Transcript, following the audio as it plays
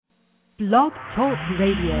Blog Talk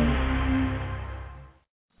Radio.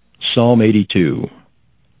 Psalm 82,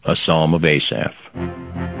 a psalm of Asaph.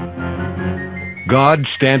 God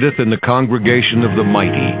standeth in the congregation of the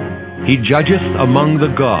mighty. He judgeth among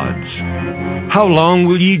the gods. How long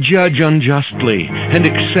will ye judge unjustly, and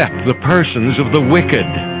accept the persons of the wicked?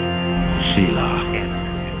 Selah.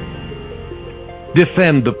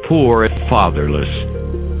 Defend the poor and fatherless.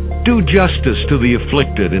 Do justice to the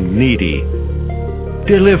afflicted and needy.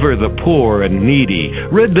 Deliver the poor and needy.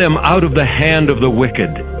 Rid them out of the hand of the wicked.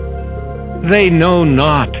 They know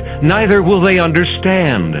not, neither will they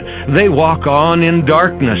understand. They walk on in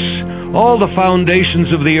darkness. All the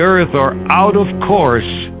foundations of the earth are out of course.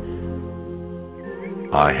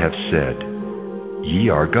 I have said, Ye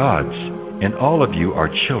are gods, and all of you are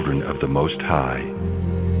children of the Most High.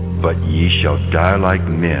 But ye shall die like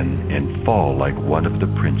men, and fall like one of the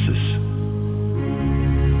princes.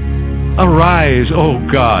 Arise, O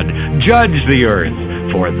God, judge the earth,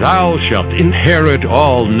 for thou shalt inherit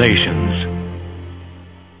all nations.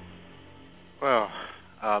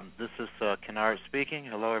 This is Kennard speaking.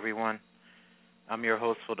 Hello, everyone. I'm your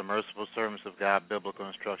host for the Merciful Servants of God Biblical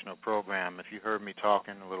Instructional Program. If you heard me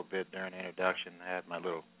talking a little bit during the introduction, I had my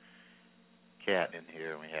little cat in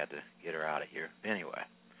here, and we had to get her out of here. Anyway,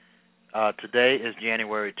 today is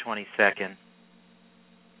January 22nd,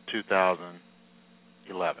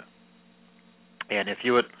 2011. And if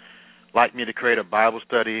you would like me to create a Bible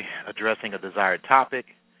study addressing a desired topic,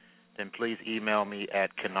 then please email me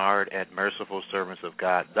at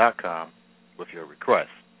kennard@mercifulservantsofgod.com with your request.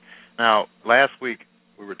 Now, last week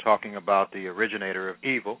we were talking about the originator of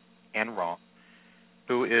evil and wrong,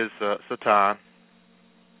 who is Satan,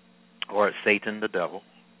 or Satan the devil.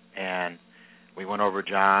 And we went over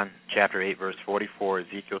John chapter 8, verse 44,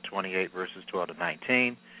 Ezekiel 28, verses 12 to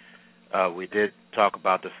 19. We did talk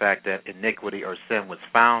about the fact that iniquity or sin was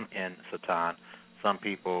found in Satan. Some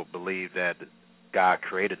people believe that God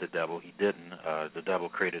created the devil. He didn't. The devil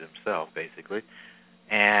created himself, basically.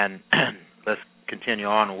 And let's continue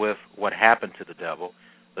on with what happened to the devil.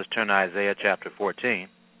 Let's turn to Isaiah chapter 14.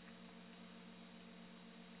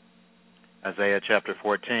 Isaiah chapter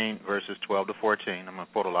 14, verses 12 to 14. I'm going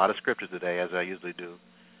to quote a lot of scriptures today, as I usually do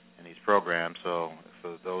in these programs. So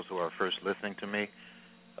for those who are first listening to me,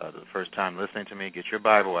 the first time listening to me, get your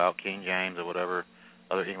Bible out, King James or whatever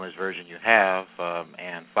other English version you have,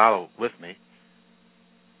 and follow with me.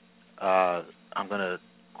 I'm going to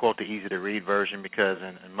quote the easy-to-read version because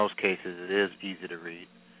in most cases it is easy to read.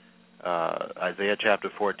 Isaiah chapter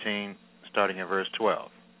 14, starting in verse 12.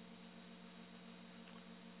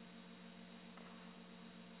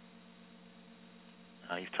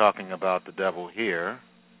 He's talking about the devil here,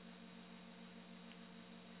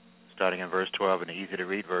 starting in verse 12 in the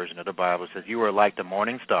easy-to-read version of the Bible. It says, You are like the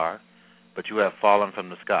morning star, but you have fallen from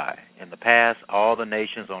the sky. In the past, all the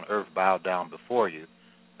nations on earth bowed down before you,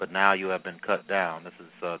 but now you have been cut down. This is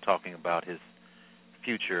talking about his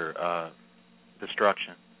future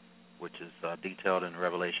destruction, which is detailed in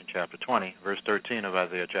Revelation chapter 20, verse 13 of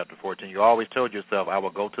Isaiah chapter 14. You always told yourself, I will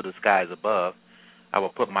go to the skies above. I will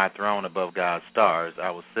put my throne above God's stars. I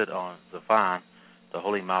will sit on Zaphon, the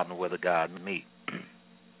holy mountain where the God meet.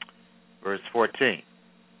 Verse 14,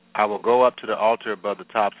 I will go up to the altar above the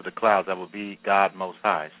tops of the clouds. I will be God Most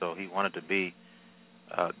High. So he wanted to be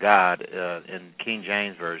God. In King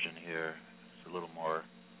James Version here, it's a little more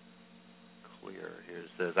clear. Here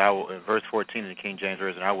it says, I will, in verse 14 in the King James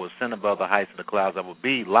Version, I will ascend above the heights of the clouds. I will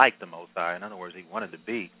be like the Most High. In other words, he wanted to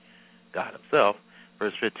be God himself.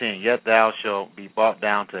 Verse 15, yet thou shalt be brought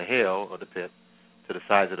down to hell, or the pit, to the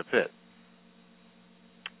sides of the pit.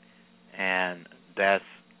 And that's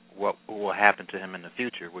what will happen to him in the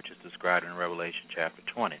future, which is described in Revelation chapter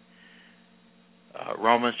 20.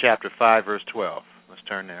 Romans chapter 5, verse 12. Let's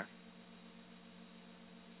turn there.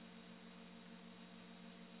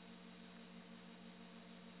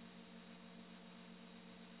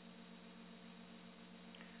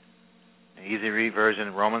 The easy read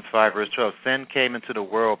version, Romans 5, verse 12. Sin came into the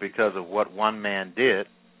world because of what one man did.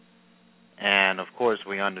 And, of course,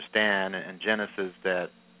 we understand in Genesis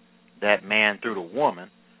that man, through the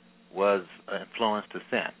woman, was influenced to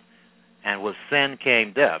sin. And with sin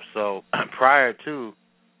came death. So prior to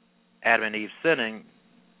Adam and Eve sinning,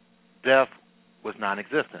 death was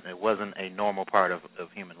non-existent. It wasn't a normal part of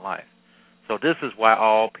human life. So this is why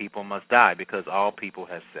all people must die, because all people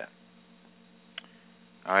have sinned.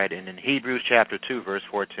 All right, and in Hebrews chapter 2, verse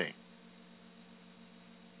 14.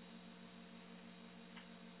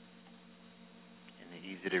 In the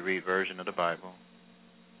easy-to-read version of the Bible.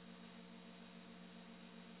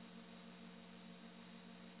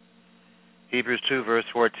 Hebrews 2, verse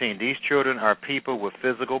 14. These children are people with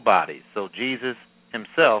physical bodies. So Jesus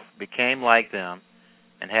himself became like them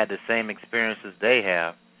and had the same experiences they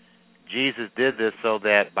have. Jesus did this so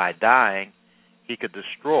that by dying, he could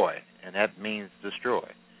destroy, and that means destroy,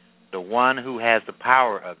 the one who has the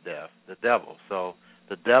power of death, the devil. So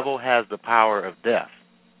the devil has the power of death.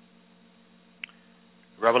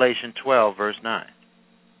 Revelation 12, verse 9.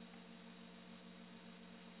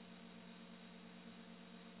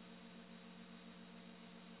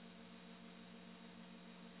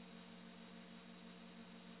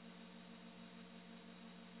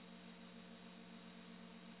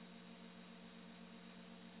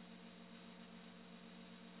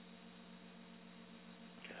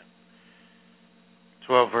 Okay.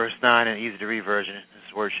 12, verse 9, an easy-to-read version.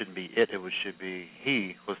 This word shouldn't be it should be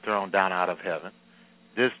he was thrown down out of heaven.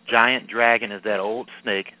 This giant dragon is that old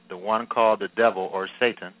snake, the one called the devil or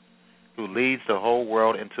Satan, who leads the whole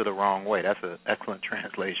world into the wrong way. That's an excellent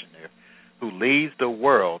translation there. Who leads the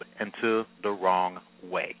world into the wrong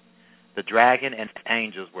way. The dragon and its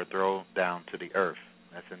angels were thrown down to the earth.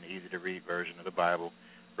 That's in the easy-to-read version of the Bible.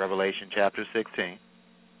 Revelation chapter 16,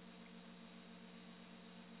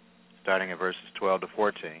 starting at verses 12 to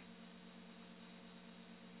 14.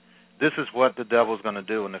 This is what the devil's going to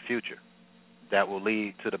do in the future. That will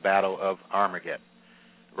lead to the battle of Armageddon.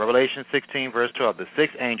 Revelation 16, verse 12. The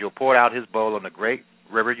sixth angel poured out his bowl on the great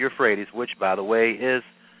river Euphrates, which, by the way, is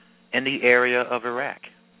in the area of Iraq.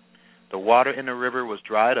 The water in the river was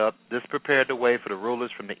dried up. This prepared the way for the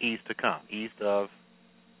rulers from the east to come, east of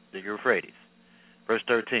the Euphrates. Verse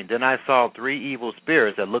 13. Then I saw three evil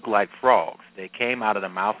spirits that looked like frogs. They came out of the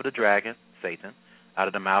mouth of the dragon, Satan, out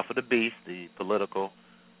of the mouth of the beast, the political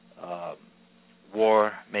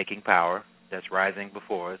war-making power that's rising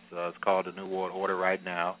before us. It's called the New World Order right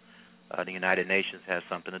now. The United Nations has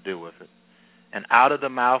something to do with it. And out of the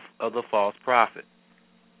mouth of the false prophet.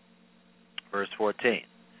 Verse 14.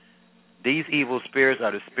 These evil spirits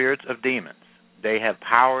are the spirits of demons. They have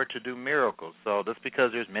power to do miracles. So just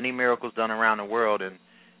because there's many miracles done around the world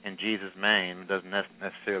in Jesus' name doesn't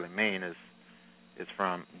necessarily mean it's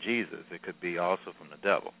from Jesus. It could be also from the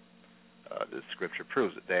devil. The scripture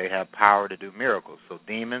proves it. They have power to do miracles. So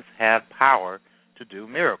demons have power to do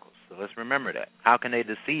miracles. So let's remember that. How can they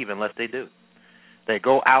deceive unless they do? They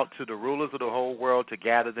go out to the rulers of the whole world to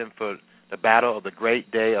gather them for the battle of the great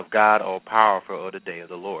day of God, all powerful, or the day of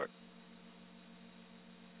the Lord.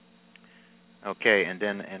 Okay, and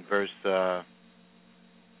then in verse, I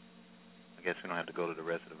guess we don't have to go to the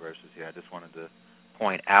rest of the verses here. I just wanted to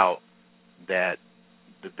point out that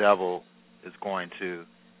the devil is going to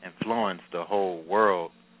influence the whole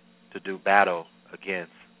world to do battle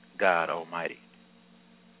against God Almighty.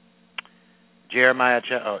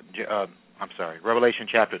 Revelation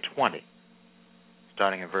chapter 20,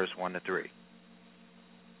 starting in verse 1 to 3.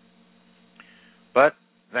 But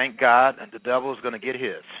thank God, the devil is going to get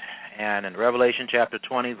his. And in Revelation chapter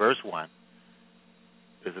 20, verse 1,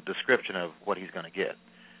 is a description of what he's going to get.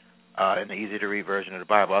 In the easy-to-read version of the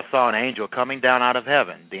Bible. I saw an angel coming down out of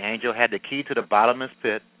heaven. The angel had the key to the bottomless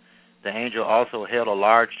pit. The angel also held a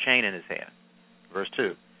large chain in his hand. Verse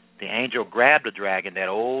 2. The angel grabbed the dragon, that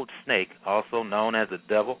old snake, also known as the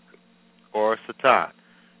devil or Satan.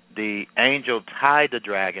 The angel tied the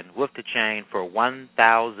dragon with the chain for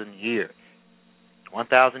 1,000 years.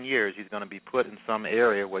 1,000 years he's going to be put in some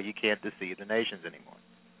area where you can't deceive the nations anymore,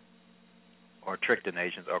 or trick the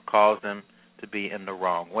nations, or cause them to be in the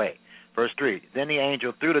wrong way. Verse 3, then the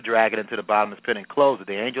angel threw the dragon into the bottomless pit and closed it.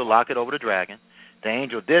 The angel locked it over the dragon. The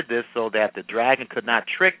angel did this so that the dragon could not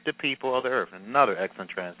trick the people of the earth. Another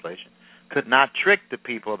excellent translation. Could not trick the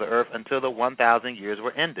people of the earth until the 1,000 years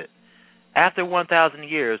were ended. After 1,000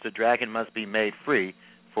 years, the dragon must be made free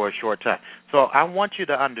for a short time. So I want you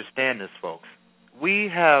to understand this, folks.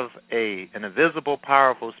 We have an invisible,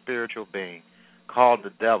 powerful spiritual being called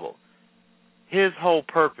the devil. His whole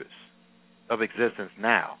purpose of existence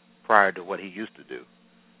now, prior to what he used to do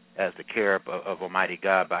as the cherub of Almighty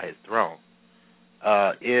God by his throne,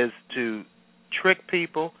 is to trick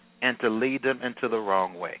people and to lead them into the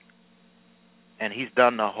wrong way. And he's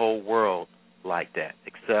done the whole world like that,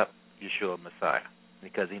 except Yeshua Messiah,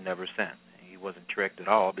 because he never sinned. He wasn't tricked at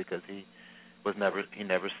all because he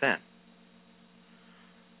never sinned.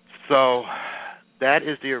 So that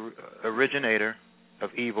is the originator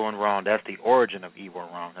of evil and wrong. That's the origin of evil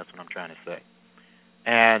and wrong. That's what I'm trying to say.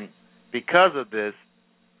 And because of this,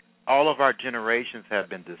 all of our generations have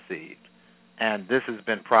been deceived. And this has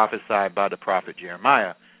been prophesied by the prophet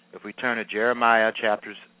Jeremiah. If we turn to Jeremiah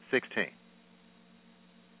chapter 16.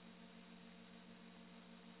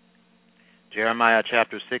 Jeremiah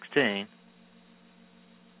chapter 16.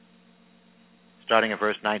 starting at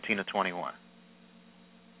verse 19 to 21.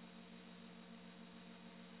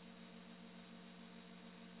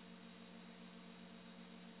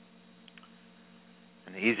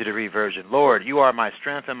 In the easy-to-read version, Lord, you are my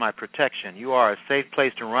strength and my protection. You are a safe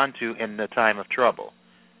place to run to in the time of trouble.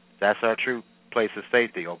 That's our true place of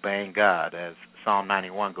safety, obeying God, as Psalm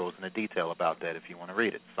 91 goes into detail about that if you want to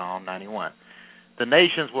read it. Psalm 91. The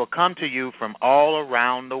nations will come to you from all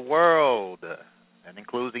around the world. That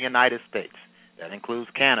includes the United States. That includes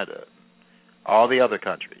Canada, all the other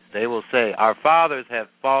countries. They will say, our fathers had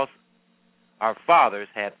false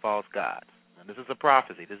gods. And this is a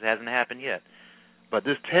prophecy. This hasn't happened yet. But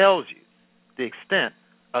this tells you the extent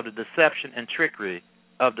of the deception and trickery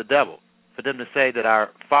of the devil for them to say that our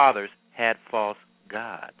fathers had false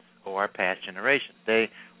gods, or our past generations. They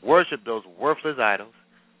worshiped those worthless idols,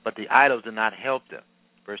 but the idols did not help them.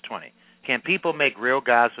 Verse 20. Can people make real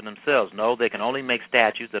gods for themselves? No, they can only make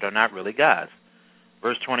statues that are not really gods.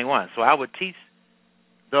 Verse 21. So I would teach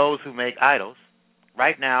those who make idols.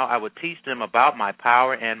 Right now I would teach them about my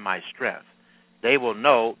power and my strength. They will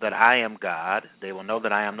know that I am God. They will know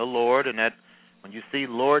that I am the Lord, and that when you see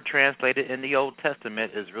Lord translated in the Old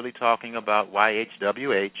Testament is really talking about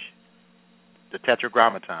YHWH, the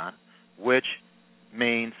Tetragrammaton, which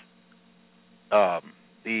means the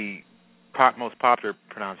most popular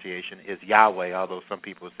pronunciation is Yahweh, although some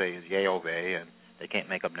people say it's Yehovah, and they can't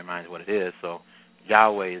make up their minds what it is. So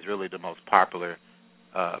Yahweh is really the most popular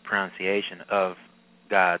pronunciation of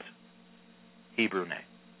God's Hebrew name.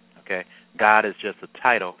 Okay, God is just a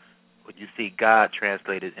title. When you see God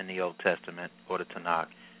translated in the Old Testament or the Tanakh,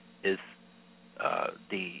 is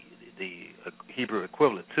the Hebrew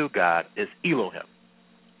equivalent to God is Elohim.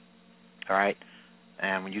 All right,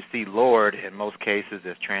 and when you see Lord, in most cases,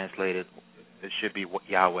 it's translated. It should be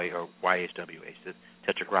Yahweh or YHWH, the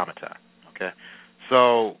Tetragrammaton. Okay,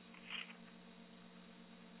 so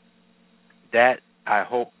that I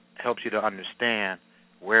hope helps you to understand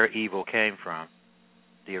where evil came from,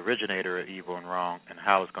 the originator of evil and wrong, and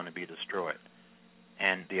how it's going to be destroyed,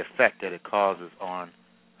 and the effect that it causes on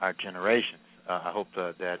our generations. I hope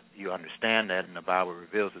that you understand that, and the Bible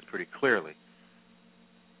reveals this pretty clearly.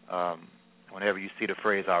 Whenever you see the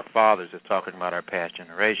phrase our fathers, it's talking about our past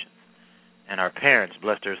generations. And our parents,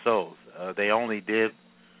 bless their souls, they only did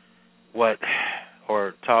what,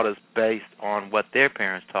 or taught us based on what their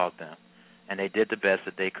parents taught them, and they did the best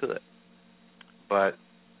that they could. But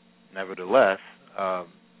nevertheless,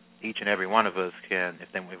 each and every one of us can,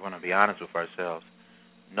 if we want to be honest with ourselves,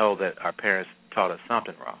 know that our parents taught us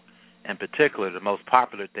something wrong. In particular, the most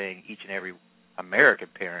popular thing each and every American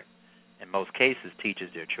parent, in most cases, teaches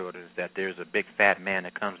their children is that there's a big fat man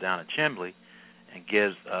that comes down a chimney and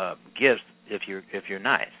gives gifts if you're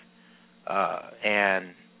nice, and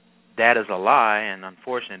that is a lie. And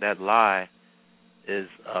unfortunately, that lie is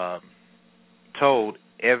told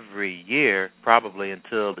every year, probably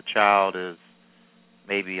until the child is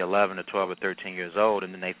maybe 11 or 12 or 13 years old,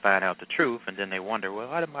 and then they find out the truth, and then they wonder, well,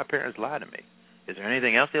 why did my parents lie to me? Is there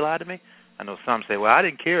anything else they lied to me? I know some say, well, I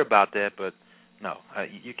didn't care about that, but no,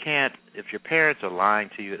 you can't. If your parents are lying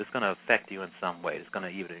to you, it's going to affect you in some way. It's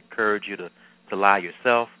going to either encourage you to lie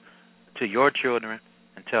yourself to your children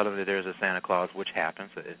and tell them that there's a Santa Claus, which happens.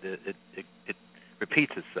 It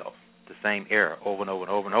repeats itself, the same error over and over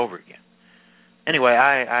and over and over again. Anyway,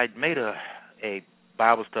 I made a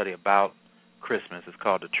Bible study about Christmas. It's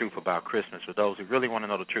called The Truth About Christmas. For those who really want to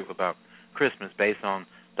know the truth about Christmas based on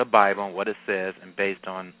the Bible and what it says, and based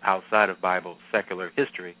on outside of Bible secular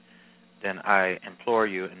history, then I implore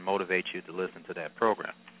you and motivate you to listen to that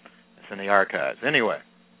program. It's in the archives. Anyway,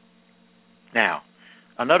 now,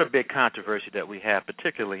 another big controversy that we have,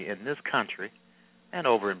 particularly in this country and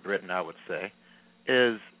over in Britain, I would say,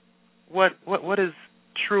 is what is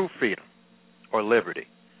true freedom or liberty?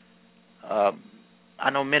 I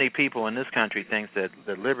know many people in this country think that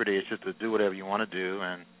liberty is just to do whatever you want to do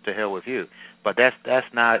and to hell with you. But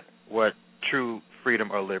that's not what true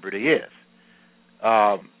freedom or liberty is.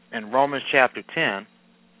 In Romans chapter 10,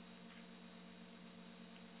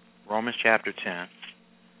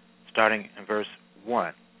 starting in verse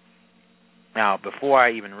 1. Now, before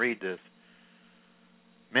I even read this,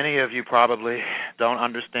 many of you probably don't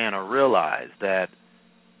understand or realize that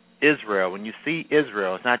Israel, when you see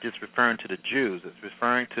Israel, it's not just referring to the Jews, it's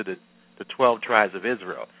referring to the 12 tribes of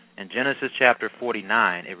Israel. In Genesis chapter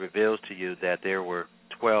 49, it reveals to you that there were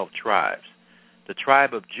 12 tribes. The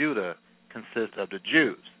tribe of Judah consists of the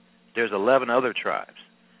Jews. There's 11 other tribes.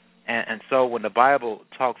 And so when the Bible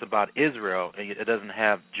talks about Israel, and it doesn't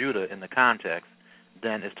have Judah in the context,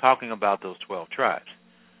 then it's talking about those 12 tribes.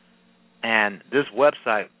 And this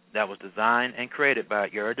website that was designed and created by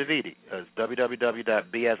Uri Davidi. It's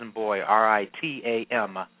www.b.ritam,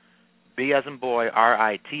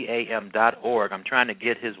 b.ritam.org. I'm trying to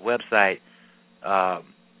get his website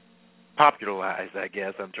popularized, I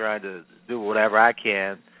guess. I'm trying to do whatever I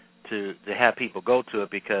can to have people go to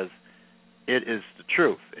it, because it is the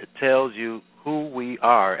truth. It tells you who we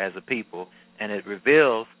are as a people, and it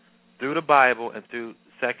reveals through the Bible and through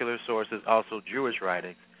secular sources, also Jewish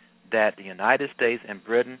writings, that the United States and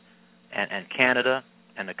Britain and Canada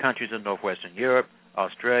and the countries of Northwestern Europe,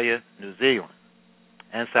 Australia, New Zealand,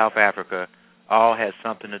 and South Africa all had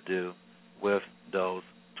something to do with those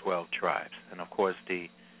 12 tribes, and of course the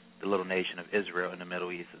little nation of Israel in the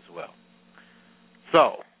Middle East as well.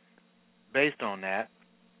 So, based on that,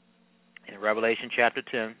 in Romans chapter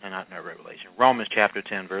 10,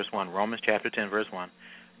 verse 1, Romans chapter 10, verse 1,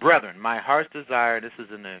 brethren, my heart's desire, this is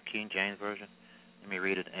in the King James Version. Let me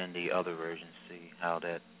read it in the other version, see how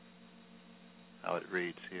it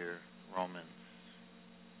reads here. Romans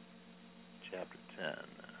chapter 10.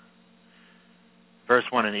 Verse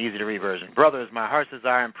 1 in the easy-to-read version. Brothers, my heart's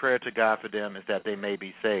desire and prayer to God for them is that they may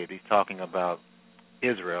be saved. He's talking about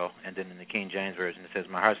Israel, and then in the King James Version it says,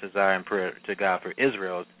 my heart's desire and prayer to God for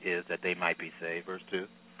Israel is that they might be saved. Verse 2.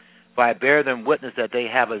 For I bear them witness that they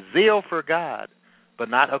have a zeal for God, but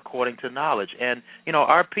not according to knowledge. And,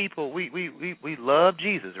 our people, we love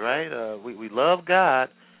Jesus, right? We love God,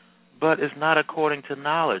 but it's not according to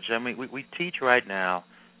knowledge. I mean, we teach right now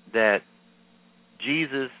that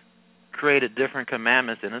Jesus created different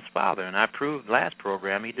commandments than his Father, and I proved last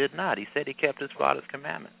program he did not. He said he kept his Father's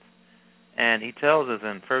commandments. And he tells us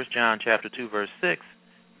in 1 John chapter 2, verse 6,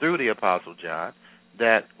 through the Apostle John,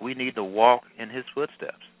 that we need to walk in his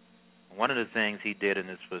footsteps. One of the things he did in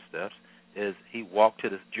his footsteps is he walked to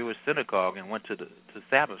the Jewish synagogue and went to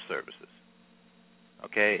Sabbath services.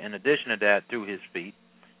 Okay, in addition to that, through his feet,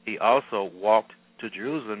 he also walked to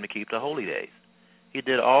Jerusalem to keep the holy days. He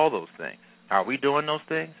did all those things. Are we doing those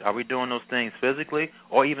things? Are we doing those things physically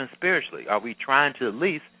or even spiritually? Are we trying to at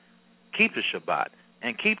least keep the Shabbat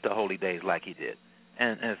and keep the holy days like he did?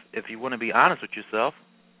 And if you want to be honest with yourself,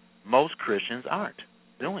 most Christians aren't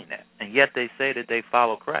doing that, and yet they say that they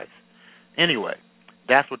follow Christ. Anyway,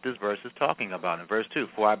 that's what this verse is talking about in verse 2.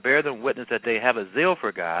 For I bear them witness that they have a zeal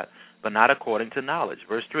for God, but not according to knowledge.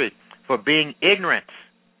 Verse 3. For being ignorant,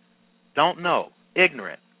 don't know,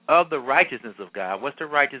 ignorant of the righteousness of God. What's the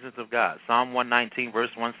righteousness of God? Psalm 119, verse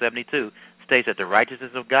 172 states that the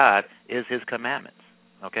righteousness of God is his commandments.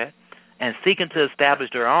 Okay? And seeking to establish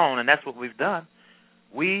their own, and that's what we've done.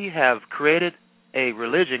 We have created a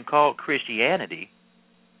religion called Christianity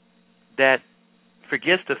that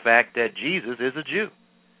forgets the fact that Jesus is a Jew.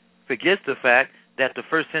 Forgets the fact that the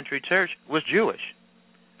first century church was Jewish.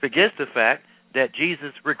 Forgets the fact that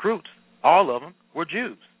Jesus' recruits, all of them, were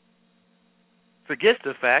Jews. Forgets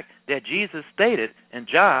the fact that Jesus stated in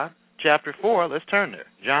John chapter 4, let's turn there,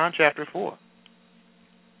 John chapter 4.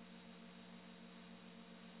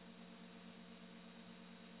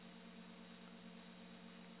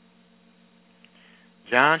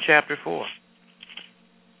 John chapter 4.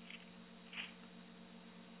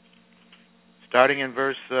 Starting in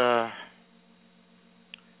verse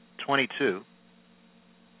 22.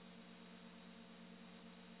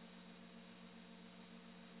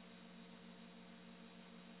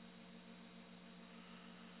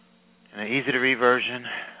 An easy-to-read version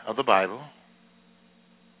of the Bible.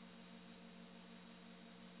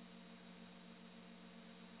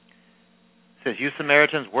 It says, you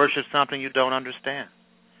Samaritans worship something you don't understand.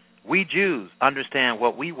 We Jews understand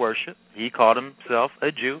what we worship. He called himself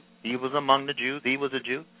a Jew. He was among the Jews. He was a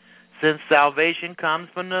Jew. Since salvation comes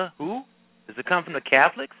from the who? Does it come from the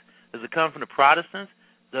Catholics? Does it come from the Protestants?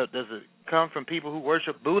 Does it come from people who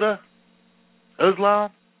worship Buddha?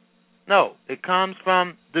 Islam? No, it comes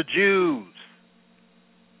from the Jews.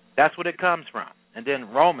 That's what it comes from. And then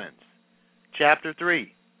Romans chapter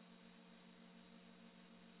 3.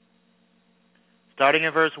 Starting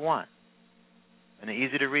in verse 1. In an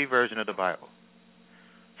easy-to-read version of the Bible.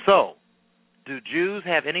 So, do Jews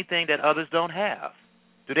have anything that others don't have?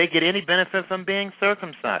 Do they get any benefit from being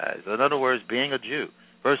circumcised? In other words, being a Jew.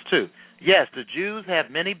 Verse 2. Yes, the Jews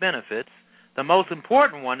have many benefits. The most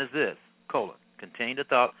important one is this, continue the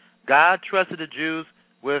thought. God trusted the Jews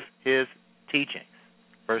with his teachings.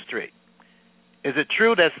 Verse 3. Is it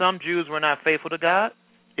true that some Jews were not faithful to God?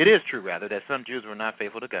 It is true, rather, that some Jews were not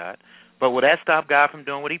faithful to God. But will that stop God from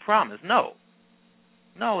doing what he promised? No.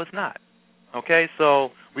 No, it's not. Okay, so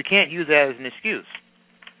we can't use that as an excuse.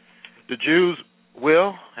 The Jews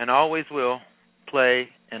will and always will play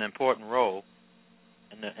an important role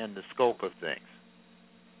in the scope of things.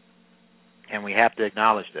 And we have to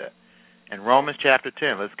acknowledge that. In Romans chapter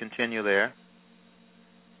 10, let's continue there.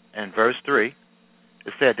 In verse 3,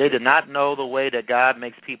 it said, they did not know the way that God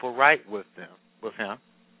makes people right with him.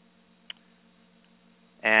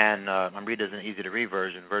 And I'm reading this in an easy-to-read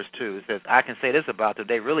version. Verse 2, it says, I can say this about them.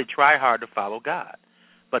 They really try hard to follow God,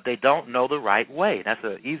 but they don't know the right way. That's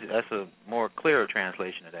a more clearer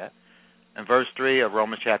translation of that. In verse 3 of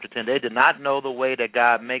Romans chapter 10, they did not know the way that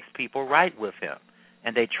God makes people right with him,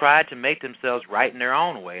 and they tried to make themselves right in their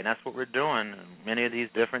own way, and that's what we're doing in many of these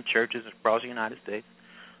different churches across the United States.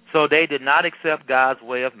 So they did not accept God's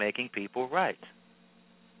way of making people right.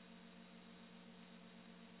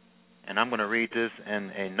 And I'm going to read this in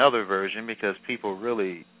another version because people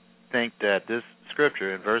really think that this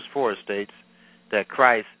scripture in verse 4 states that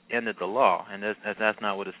Christ ended the law, and that's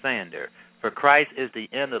not what it's saying there. For Christ is the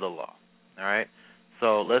end of the law. All right?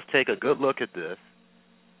 So let's take a good look at this.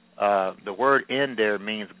 The word end there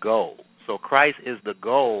means goal. So Christ is the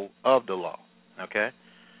goal of the law. Okay?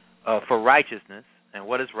 For righteousness, and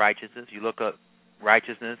what is righteousness? You look up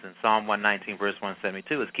righteousness in Psalm 119, verse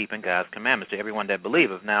 172, is keeping God's commandments to everyone that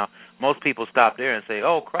believeth. Now, most people stop there and say,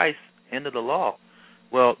 oh, Christ ended the law.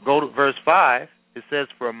 Well, go to verse 5. It says,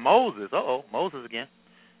 for Moses, Moses again,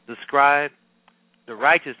 described the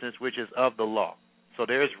righteousness which is of the law. So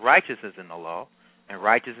there is righteousness in the law, and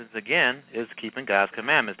righteousness, again, is keeping God's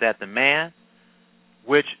commandments, that the man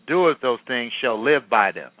which doeth those things shall live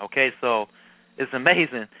by them. Okay, so it's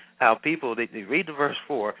amazing how people, they read the verse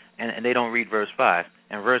 4 and they don't read verse 5.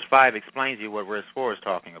 And verse 5 explains you what verse 4 is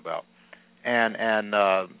talking about. And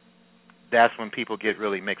that's when people get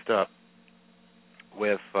really mixed up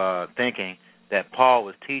with thinking that Paul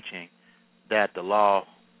was teaching that the law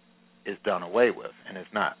is done away with, and it's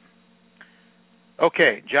not.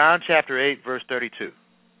 Okay, John chapter 8, verse 32.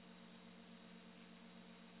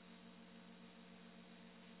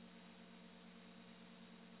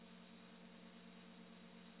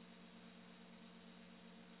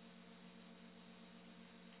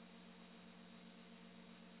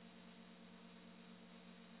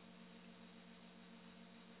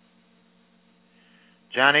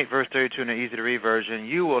 John 8, verse 32 in the easy-to-read version,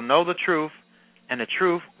 you will know the truth, and the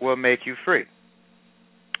truth will make you free.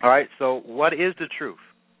 All right, so what is the truth?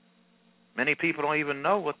 Many people don't even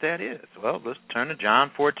know what that is. Well, let's turn to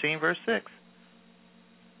John 14, verse 6.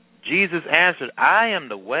 Jesus answered, I am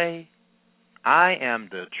the way, I am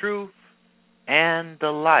the truth, and the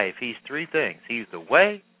life. He's three things. He's the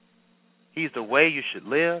way you should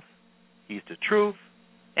live, he's the truth,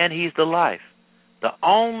 and he's the life. The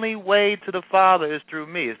only way to the Father is through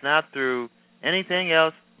me. It's not through anything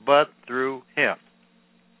else but through him.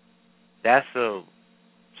 That's a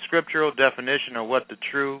scriptural definition of what the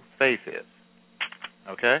true faith is.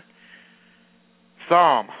 Okay?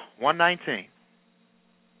 Psalm 119.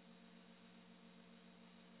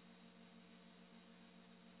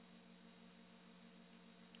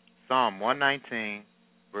 Psalm 119,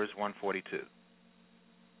 verse 142.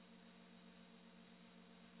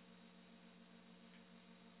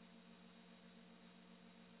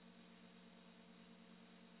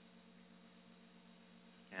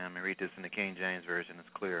 Let me read this in the King James Version. It's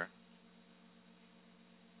clear.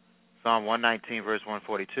 Psalm 119, verse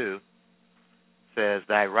 142 says,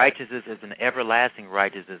 thy righteousness is an everlasting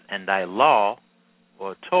righteousness, and thy law,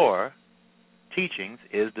 or Torah, teachings,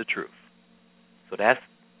 is the truth. So that's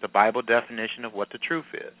the Bible definition of what the truth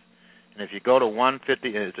is. And if you go to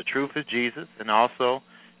 150, the truth is Jesus, and also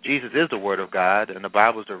Jesus is the Word of God, and the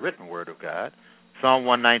Bible is the written Word of God. Psalm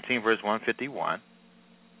 119, verse 151.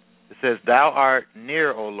 It says, thou art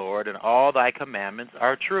near, O Lord, and all thy commandments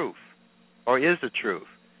are truth, or is the truth.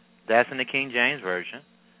 That's in the King James Version,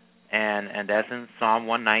 and that's in Psalm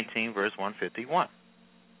 119, verse 151.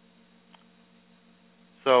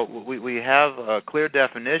 So we have a clear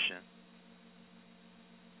definition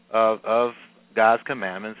of God's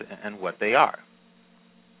commandments and what they are.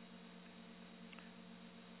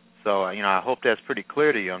 So, I hope that's pretty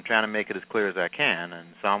clear to you. I'm trying to make it as clear as I can. And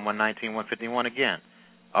Psalm 119, 151 again.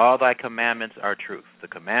 All thy commandments are truth. The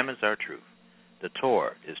commandments are truth. The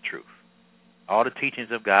Torah is truth. All the teachings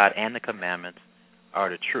of God and the commandments are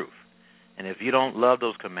the truth. And if you don't love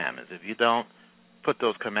those commandments, if you don't put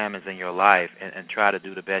those commandments in your life and try to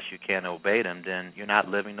do the best you can to obey them, then you're not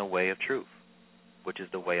living the way of truth, which is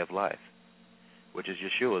the way of life, which is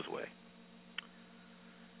Yeshua's way.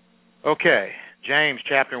 Okay, James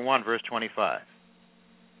chapter 1, verse 25.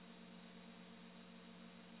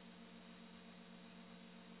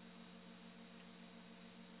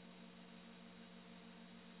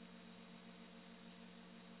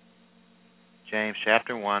 James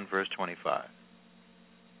chapter 1, verse 25.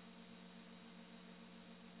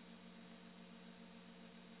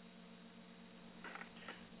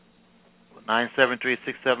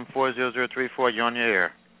 973-674-0034. You're on your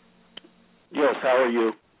air. Yes, how are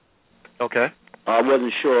you? Okay. I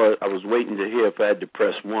wasn't sure. I was waiting to hear if I had to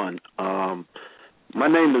press 1. My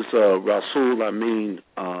name is Rasul Amin,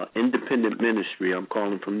 Independent Ministry. I'm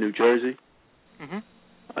calling from New Jersey. Mm-hmm.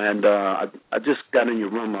 And I just got in your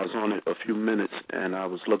room. I was on it a few minutes, and I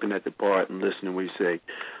was looking at the part and listening where you say,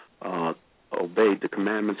 obey the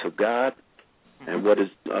commandments of God and what is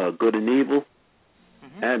good and evil.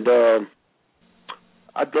 Mm-hmm. And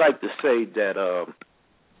I'd like to say that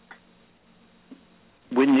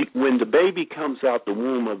when the baby comes out the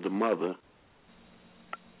womb of the mother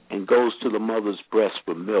and goes to the mother's breast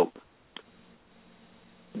for milk,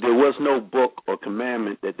 there was no book or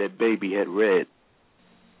commandment that baby had read.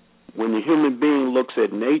 When the human being looks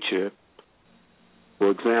at nature,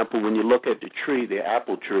 for example, when you look at the tree, the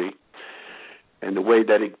apple tree, and the way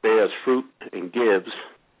that it bears fruit and gives,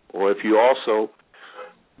 or if you also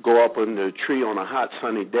go up on the tree on a hot,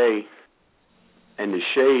 sunny day and the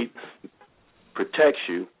shade protects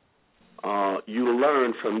you, you will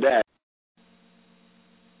learn from that.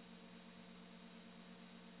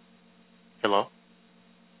 Hello?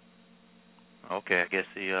 Okay, I guess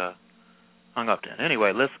he hung up then.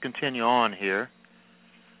 Anyway, let's continue on here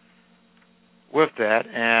with that.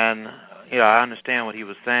 And, I understand what he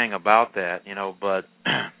was saying about that, but,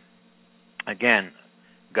 again,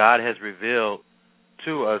 God has revealed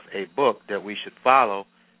to us a book that we should follow.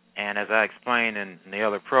 And as I explained in the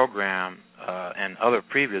other program and other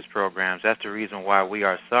previous programs, that's the reason why we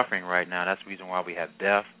are suffering right now. That's the reason why we have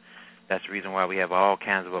death. That's the reason why we have all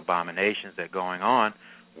kinds of abominations that are going on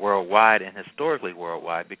worldwide and historically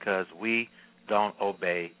worldwide, because we don't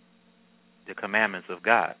obey the commandments of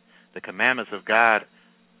God. The commandments of God,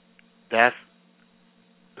 that's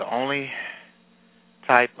the only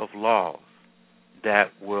type of laws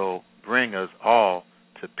that will bring us all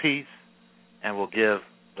to peace and will give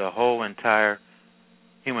the whole entire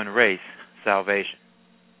human race salvation.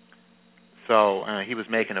 So he was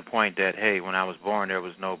making a point that, hey, when I was born there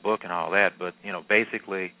was no book and all that, but,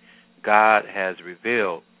 basically God has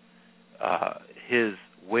revealed his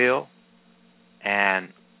will and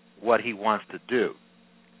what he wants to do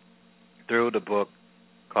through the book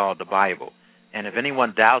called the Bible. And if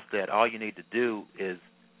anyone doubts that, all you need to do is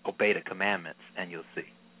obey the commandments, and you'll see.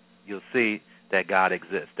 You'll see that God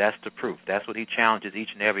exists. That's the proof. That's what he challenges each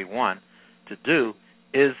and every one to do,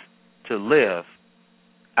 is to live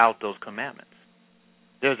out those commandments.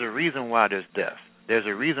 There's a reason why there's death. There's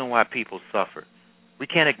a reason why people suffer. We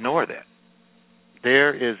can't ignore that.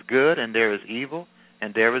 There is good and there is evil,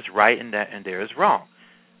 and there is right and there is wrong.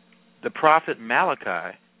 The prophet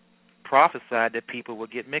Malachi prophesied that people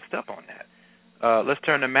would get mixed up on that. Let's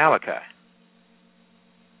turn to Malachi.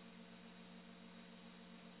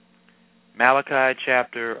 Malachi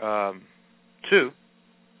chapter 2.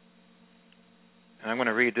 And I'm going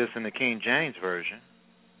to read this in the King James Version.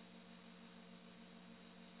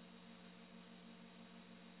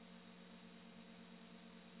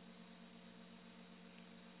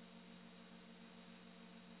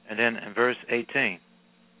 And then in verse 18.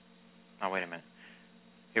 Oh, wait a minute.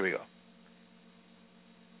 Here we go.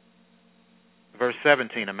 Verse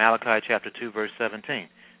 17 of Malachi chapter 2, verse 17. It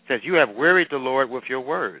says, "You have wearied the Lord with your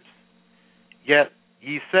words. Yet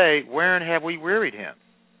ye say, wherein have we wearied him?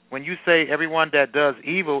 When you say everyone that does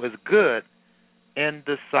evil is good in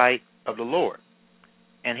the sight of the Lord,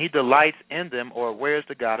 and he delights in them, or where's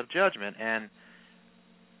the God of judgment?" And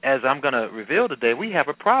as I'm going to reveal today, we have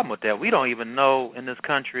a problem with that. We don't even know in this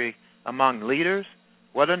country among leaders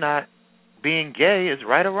whether or not being gay is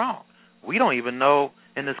right or wrong. We don't even know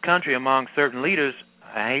in this country among certain leaders,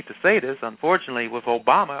 I hate to say this, unfortunately, with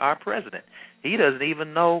Obama, our president, he doesn't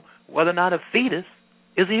even know whether or not a fetus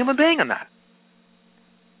is a human being or not.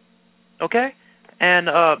 Okay? And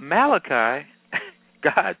Malachi,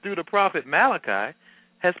 God through the prophet Malachi,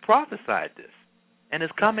 has prophesied this, and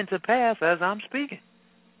it's coming to pass as I'm speaking.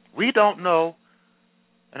 We don't know,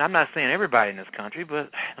 and I'm not saying everybody in this country, but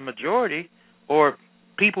the majority, or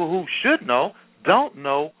people who should know, don't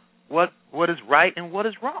know what is right and what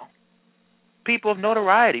is wrong. People of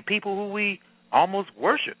notoriety, people who we almost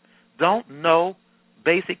worship, don't know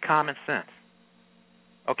basic common sense.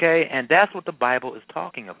 Okay? And that's what the Bible is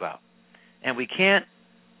talking about. And we can't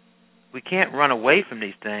run away from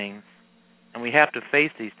these things, and we have to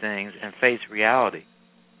face these things and face reality.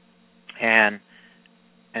 And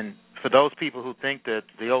for those people who think that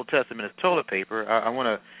the Old Testament is toilet paper, I want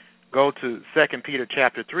to go to 2 Peter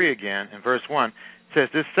chapter 3 again, in verse 1. It says,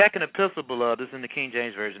 "This second epistle, beloved," this is in the King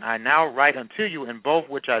James Version, "I now write unto you, in both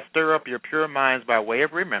which I stir up your pure minds by way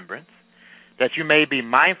of remembrance, that you may be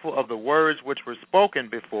mindful of the words which were spoken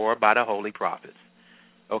before by the holy prophets.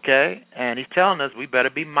 Okay? And he's telling us we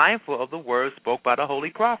better be mindful of the words spoke by the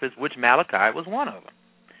holy prophets, which Malachi was one of them,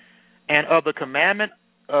 and of the commandment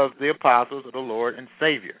of the apostles of the Lord and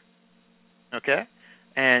Savior. Okay?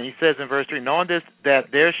 And he says in verse 3, knowing this,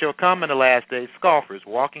 that there shall come in the last days scoffers,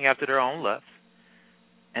 walking after their own lusts,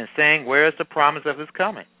 and saying, where is the promise of his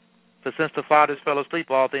coming? For since the fathers fell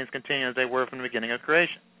asleep, all things continue as they were from the beginning of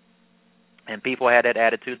creation. And people had that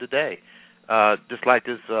attitude today. Just like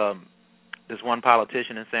this one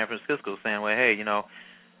politician in San Francisco saying, well, hey,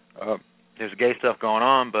 there's gay stuff going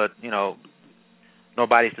on, but,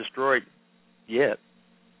 nobody's destroyed yet.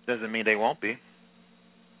 Doesn't mean they won't be.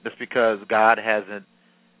 Just because God hasn't,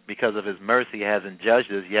 because of his mercy, hasn't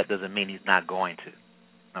judged us yet doesn't mean he's not going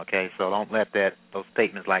to. Okay, so don't let those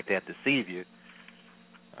statements like that deceive you.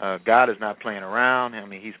 God is not playing around. I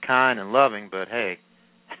mean, he's kind and loving, but hey,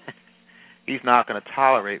 he's not going to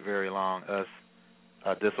tolerate very long us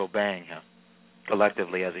disobeying him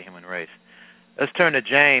collectively as a human race. Let's turn to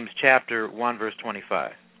James chapter 1, verse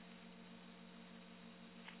 25.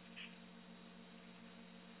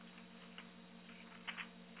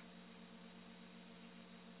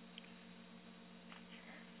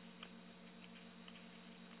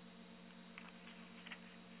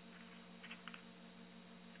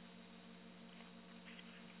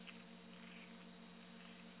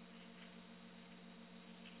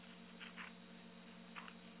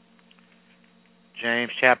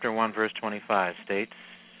 James chapter 1, verse 25 states,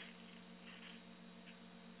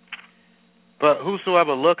 but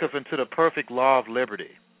whosoever looketh into the perfect law of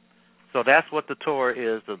liberty. So that's what the Torah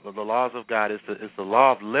is, the laws of God is the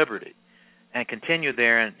law of liberty. And continue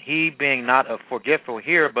there, and he being not a forgetful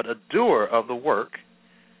hearer, but a doer of the work,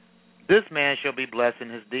 this man shall be blessed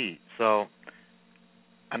in his deed. So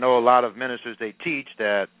I know a lot of ministers, they teach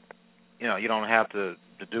that, you don't have to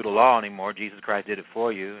do the law anymore. Jesus Christ did it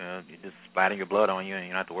for you. You're just splatting your blood on you, and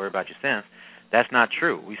you don't have to worry about your sins. That's not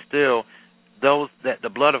true. The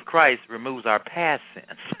blood of Christ removes our past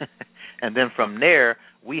sins. And then from there,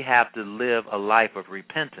 we have to live a life of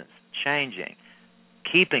repentance, changing,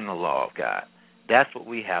 keeping the law of God. That's what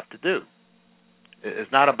we have to do.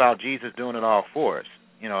 It's not about Jesus doing it all for us.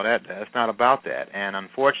 That's not about that. And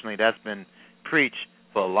unfortunately, that's been preached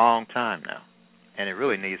for a long time now, and it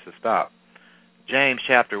really needs to stop. James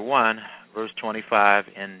chapter 1, verse 25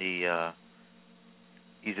 in the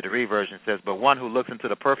easy-to-read version says, but one who looks into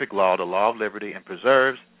the perfect law, the law of liberty, and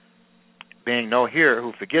preserves, being no hearer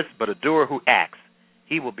who forgets, but a doer who acts,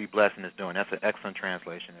 he will be blessed in his doing. That's an excellent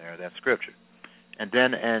translation there, that scripture. And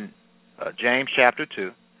then in James chapter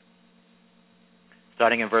 2,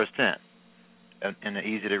 starting in verse 10, in the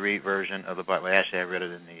easy-to-read version of the Bible. Actually, I read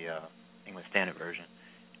it in the English Standard Version.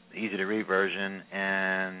 The easy-to-read version,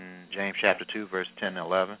 and James chapter 2, verse 10 and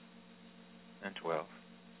 11 and 12. It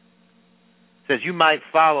says, you might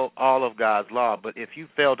follow all of God's law, but if you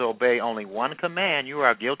fail to obey only one command, you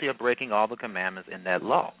are guilty of breaking all the commandments in that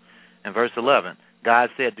law. In verse 11, God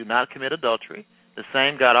said, do not commit adultery. The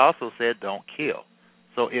same God also said, don't kill.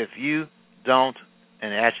 So if you don't,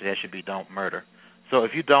 and actually that should be don't murder. So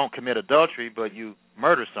if you don't commit adultery, but you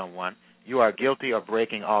murder someone, you are guilty of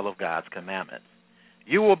breaking all of God's commandments.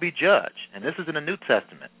 You will be judged, and this is in the New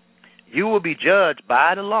Testament. You will be judged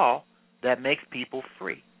by the law that makes people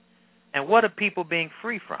free. And what are people being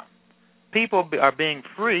free from? People are being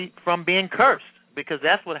free from being cursed, because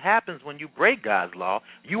that's what happens when you break God's law.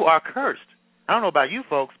 You are cursed. I don't know about you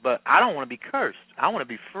folks, but I don't want to be cursed. I want to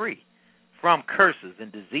be free from curses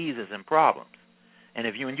and diseases and problems. And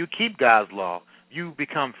when you keep God's law, you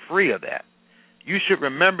become free of that. You should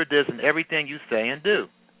remember this in everything you say and do.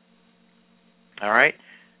 All right?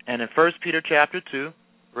 And in 1 Peter chapter 2,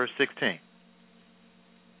 verse 16.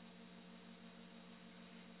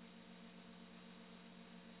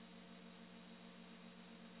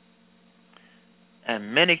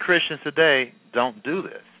 And many Christians today don't do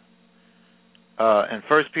this. In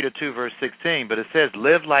 1 Peter 2, verse 16, but it says,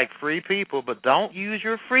 live like free people, but don't use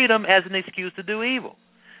your freedom as an excuse to do evil.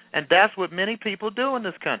 And that's what many people do in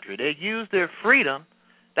this country. They use their freedom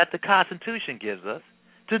that the Constitution gives us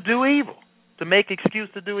to do evil, to make excuse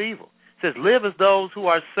to do evil. It says, live as those who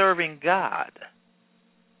are serving God.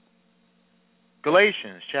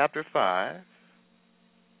 Galatians chapter 5.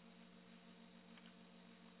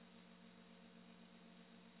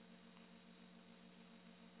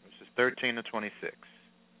 Verses 13 to 26.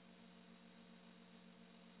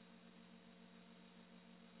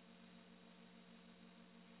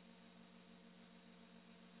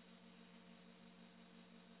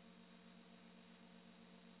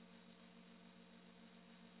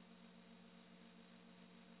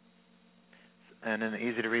 and in the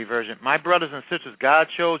easy-to-read version, my brothers and sisters, God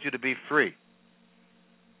chose you to be free.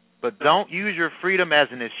 But don't use your freedom as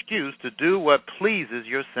an excuse to do what pleases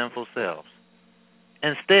your sinful selves.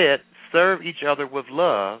 Instead, serve each other with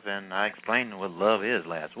love, and I explained what love is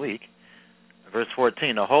last week. Verse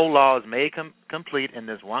 14, the whole law is made complete in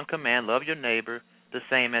this one command, love your neighbor the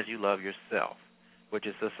same as you love yourself, which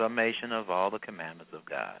is the summation of all the commandments of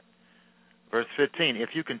God. Verse 15, if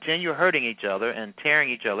you continue hurting each other and tearing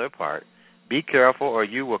each other apart, be careful or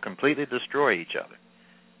you will completely destroy each other.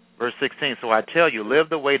 Verse 16, so I tell you, live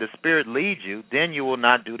the way the Spirit leads you, then you will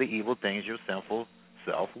not do the evil things your sinful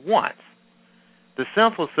self wants. The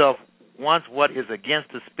sinful self wants what is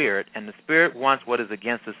against the Spirit, and the Spirit wants what is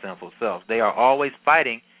against the sinful self. They are always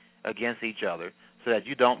fighting against each other so that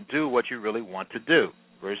you don't do what you really want to do.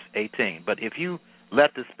 Verse 18, but if you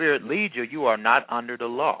let the Spirit lead you, you are not under the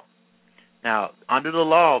law. Now, under the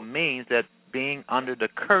law means that being under the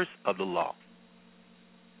curse of the law.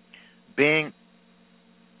 Being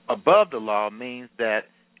above the law means that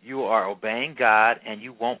you are obeying God and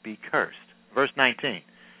you won't be cursed. Verse 19,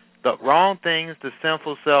 the wrong things the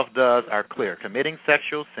sinful self does are clear. Committing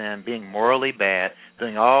sexual sin, being morally bad,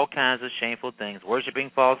 doing all kinds of shameful things,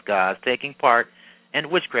 worshiping false gods, taking part in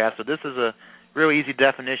witchcraft. So this is a real easy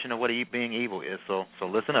definition of what being evil is. So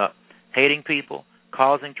listen up. Hating people,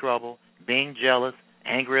 causing trouble, being jealous,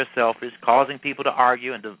 angry or selfish, causing people to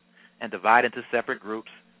argue and divide into separate groups,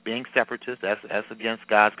 being separatist, that's against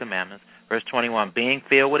God's commandments. Verse 21, being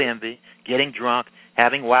filled with envy, getting drunk,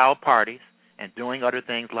 having wild parties, and doing other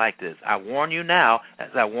things like this. I warn you now, as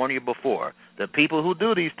I warned you before, the people who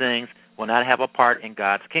do these things will not have a part in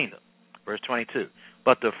God's kingdom. Verse 22,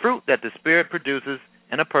 but the fruit that the Spirit produces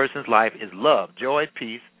in a person's life is love, joy,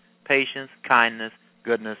 peace, patience, kindness,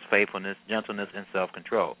 goodness, faithfulness, gentleness, and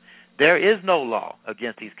self-control. There is no law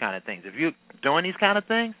against these kind of things. If you're doing these kind of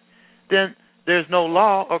things, then there's no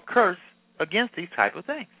law or curse against these type of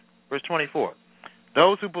things. Verse 24,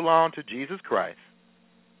 those who belong to Jesus Christ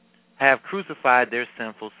have crucified their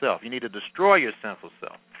sinful self. You need to destroy your sinful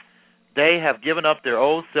self. They have given up their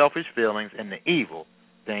old selfish feelings and the evil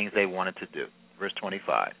things they wanted to do. Verse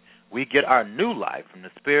 25, we get our new life from the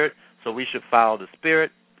Spirit, so we should follow the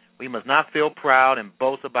Spirit. We must not feel proud and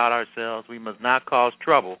boast about ourselves. We must not cause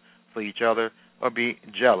trouble for each other or be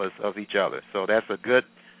jealous of each other. So that's a good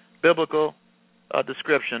biblical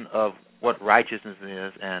description of what righteousness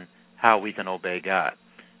is and how we can obey God.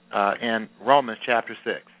 In Romans chapter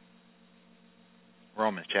 6.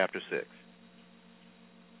 Romans chapter 6.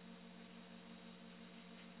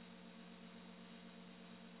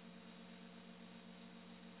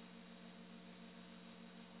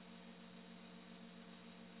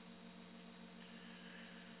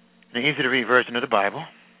 An easy-to-read version of the Bible.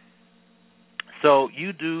 So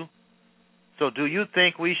do you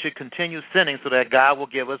think we should continue sinning so that God will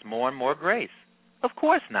give us more and more grace? Of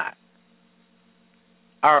course not.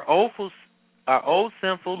 Our old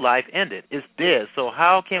sinful life ended. It's dead. So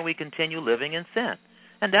how can we continue living in sin?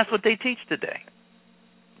 And that's what they teach today.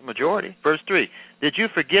 Majority. Verse 3. Did you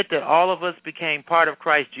forget that all of us became part of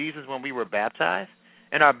Christ Jesus when we were baptized?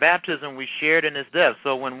 In our baptism, we shared in his death.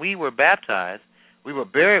 So when we were baptized, we were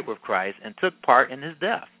buried with Christ and took part in his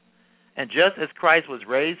death. And just as Christ was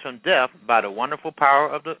raised from death by the wonderful power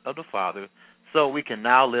of the Father, so we can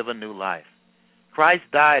now live a new life. Christ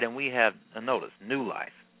died and we have, notice, new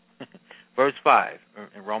life. Verse 5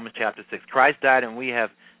 in Romans chapter 6, Christ died and we have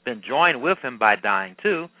been joined with him by dying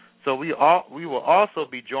too, so we will also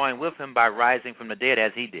be joined with him by rising from the dead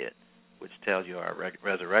as he did, which tells you our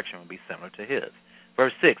resurrection will be similar to his.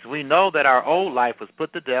 Verse 6, we know that our old life was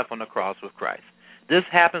put to death on the cross with Christ. This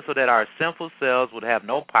happened so that our sinful selves would have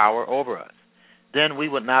no power over us. Then we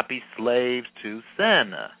would not be slaves to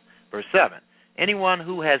sin. Verse 7, anyone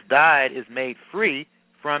who has died is made free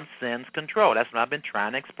from sin's control. That's what I've been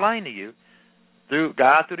trying to explain to you.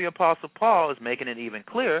 God, through the Apostle Paul, is making it even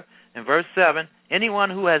clearer. In verse 7, anyone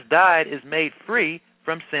who has died is made free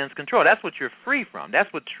from sin's control. That's what you're free from.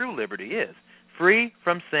 That's what true liberty is, free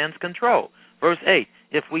from sin's control. Verse 8,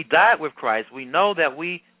 if we died with Christ, we know that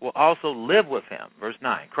we will also live with him. Verse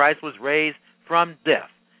 9, Christ was raised from death,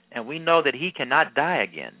 and we know that he cannot die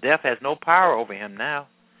again. Death has no power over him now.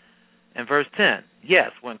 In verse 10,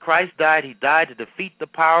 yes, when Christ died, he died to defeat the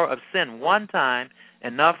power of sin one time,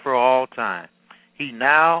 enough for all time. He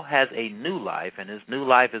now has a new life, and his new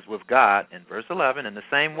life is with God. In verse 11, in the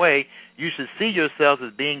same way, you should see yourselves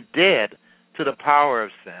as being dead to the power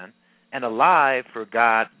of sin and alive for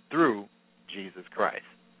God through Jesus Christ.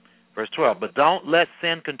 Verse 12, but don't let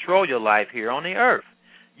sin control your life here on the earth.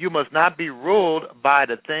 You must not be ruled by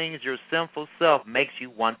the things your sinful self makes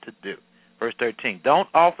you want to do. Verse 13, don't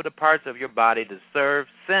offer the parts of your body to serve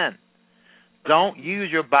sin. Don't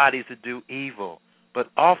use your bodies to do evil, but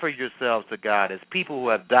offer yourselves to God as people who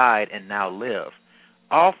have died and now live.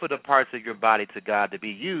 Offer the parts of your body to God to be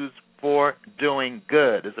used for doing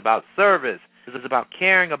good. It's about service. This is about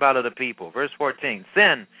caring about other people. Verse 14,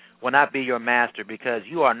 sin will not be your master because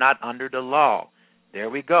you are not under the law. There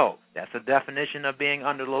we go. That's a definition of being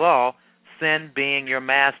under the law, sin being your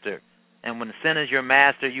master. And when sin is your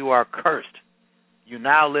master, you are cursed. You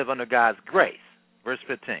now live under God's grace. Verse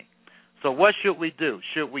 15. So what should we do?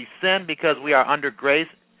 Should we sin because we are under grace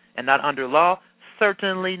and not under law?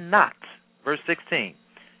 Certainly not. Verse 16.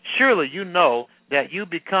 Surely you know that you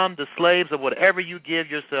become the slaves of whatever you give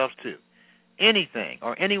yourselves to. Anything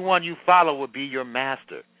or anyone you follow will be your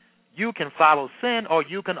master. You can follow sin or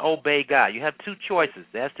you can obey God. You have two choices.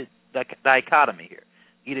 That's the dichotomy here.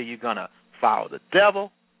 Either you're going to follow the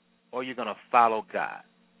devil or you're going to follow God.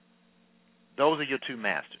 Those are your two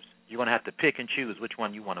masters. You're going to have to pick and choose which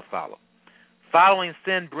one you want to follow. Following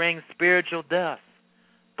sin brings spiritual death,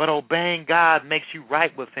 but obeying God makes you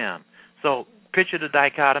right with him. So picture the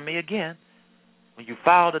dichotomy again. When you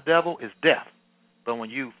follow the devil, it's death. But when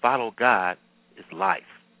you follow God, it's life.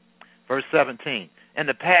 Verse 17, in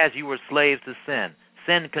the past you were slaves to sin.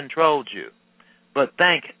 Sin controlled you. But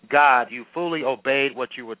thank God you fully obeyed what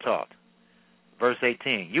you were taught. Verse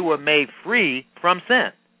 18, you were made free from sin.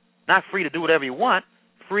 Not free to do whatever you want,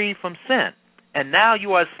 free from sin. And now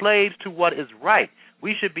you are slaves to what is right.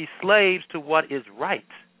 We should be slaves to what is right.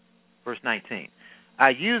 Verse 19, I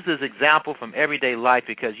use this example from everyday life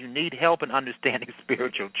because you need help in understanding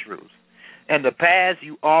spiritual truths. In the past,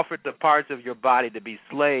 you offered the parts of your body to be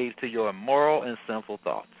slaves to your immoral and sinful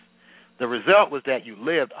thoughts. The result was that you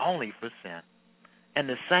lived only for sin. In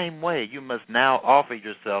the same way, you must now offer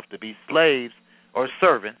yourself to be slaves or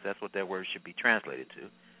servants, that's what that word should be translated to,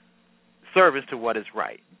 servants to what is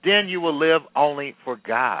right. Then you will live only for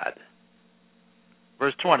God.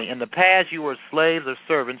 Verse 20, in the past you were slaves or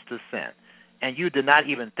servants to sin, and you did not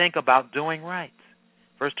even think about doing right.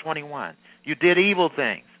 Verse 21, you did evil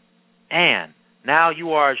things, and now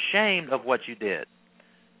you are ashamed of what you did.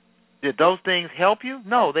 Did those things help you?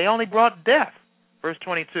 No, they only brought death. Verse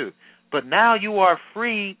 22, but now you are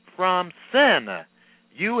free from sin.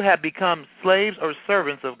 You have become slaves or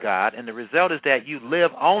servants of God, and the result is that you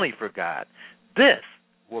live only for God. This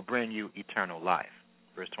will bring you eternal life.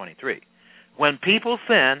 Verse 23, when people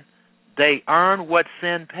sin, they earn what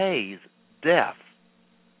sin pays, death.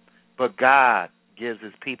 But God gives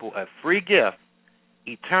his people a free gift,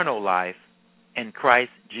 eternal life, in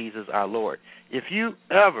Christ Jesus our Lord. If you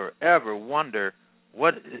ever wonder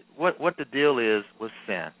what the deal is with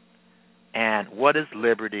sin and what is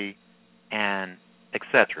liberty and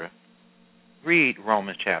etc., read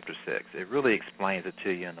Romans chapter 6. It really explains it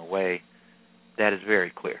to you in a way that is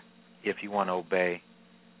very clear if you want to obey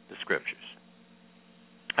the Scriptures.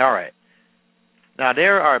 All right. Now,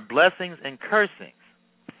 there are blessings and cursings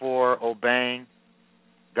for obeying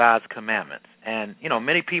God's commandments. And,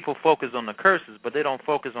 many people focus on the curses, but they don't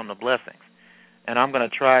focus on the blessings. And I'm going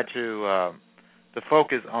to try to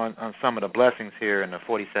focus on some of the blessings here in the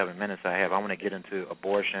 47 minutes I have. I want to get into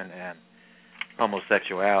abortion and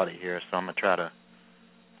homosexuality here, so I'm going to try to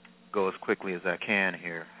go as quickly as I can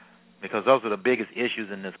here, because those are the biggest issues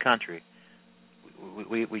in this country.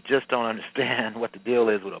 We just don't understand what the deal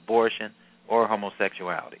is with abortion or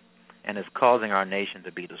homosexuality, and it's causing our nation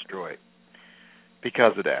to be destroyed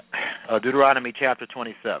because of that. Deuteronomy chapter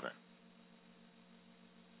 27.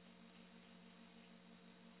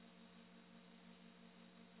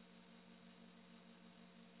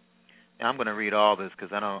 Now, I'm going to read all this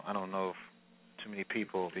because I don't know if too many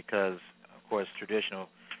people, because, of course, traditional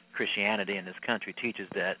Christianity in this country teaches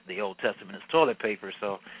that the Old Testament is toilet paper,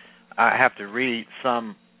 so I have to read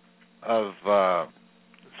some of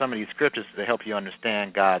these scriptures to help you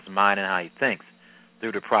understand God's mind and how he thinks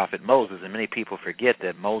through the prophet Moses, and many people forget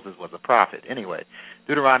that Moses was a prophet. Anyway,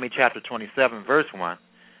 Deuteronomy chapter 27, verse 1,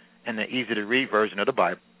 in the easy-to-read version of the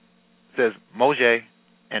Bible, says, Moshe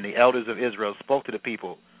and the elders of Israel spoke to the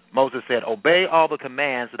people. Moses said, obey all the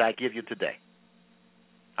commands that I give you today.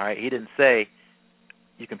 All right, he didn't say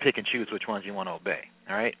you can pick and choose which ones you want to obey.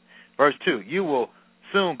 All right, verse 2, you will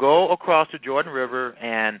soon go across the Jordan River,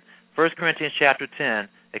 and 1 Corinthians chapter 10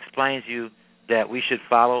 explains you that we should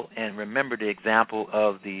follow and remember the example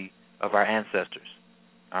of our ancestors.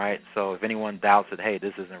 All right, so if anyone doubts that, hey,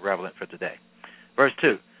 this isn't relevant for today. Verse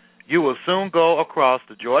 2, you will soon go across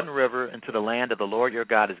the Jordan River into the land that the Lord your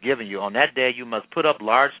God has given you. On that day you must put up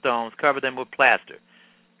large stones, cover them with plaster.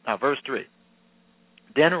 Now, verse 3,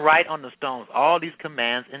 then write on the stones all these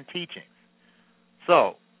commands and teachings.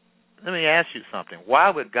 So, let me ask you something. Why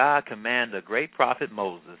would God command the great prophet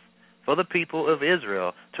Moses for the people of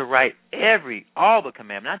Israel to write all the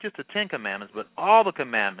commandments, not just the 10 commandments, but all the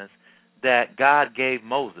commandments that God gave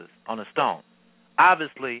Moses on a stone?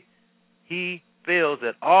 Obviously, he feels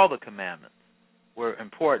that all the commandments were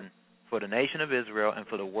important for the nation of Israel and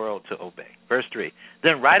for the world to obey. Verse 3,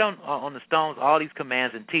 then write on the stones all these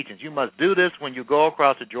commands and teachings. You must do this when you go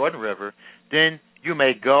across the Jordan River. Then you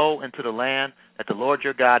may go into the land that the Lord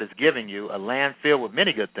your God is giving you, a land filled with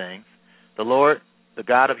many good things. The Lord, the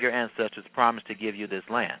God of your ancestors, promised to give you this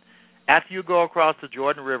land. After you go across the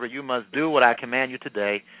Jordan River, you must do what I command you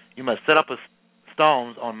today. You must set up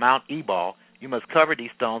stones on Mount Ebal. You must cover these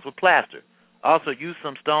stones with plaster. Also, use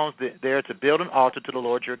some stones there to build an altar to the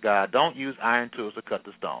Lord your God. Don't use iron tools to cut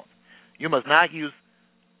the stones. You must not use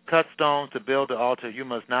cut stones to build the altar. You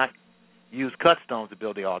must not use cut stones to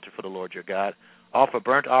build the altar for the Lord your God. Offer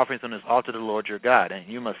burnt offerings on this altar to the Lord your God, and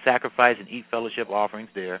you must sacrifice and eat fellowship offerings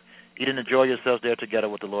there. Eat and enjoy yourselves there together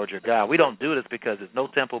with the Lord your God. We don't do this because there's no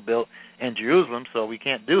temple built in Jerusalem, so we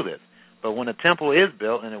can't do this. But when the temple is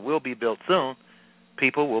built, and it will be built soon,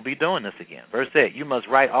 people will be doing this again. Verse 8, you must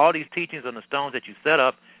write all these teachings on the stones that you set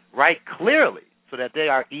up, write clearly so that they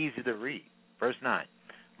are easy to read. Verse 9,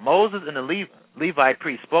 Moses and the Levite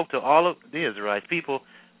priest spoke to all of the Israelites.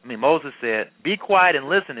 Moses said, be quiet and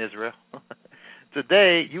listen, Israel.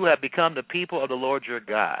 Today you have become the people of the Lord your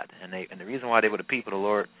God. And the reason why they were the people of the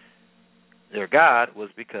Lord their God was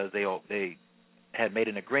because they had made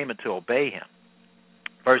an agreement to obey him.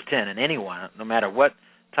 Verse 10, and anyone, no matter what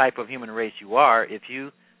type of human race you are, if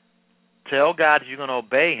you tell God that you're going to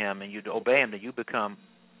obey him and you obey him, then you become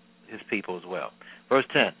his people as well. Verse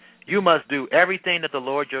 10, you must do everything that the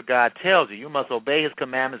Lord your God tells you. You must obey his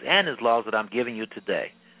commandments and his laws that I'm giving you today.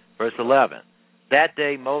 Verse 11, that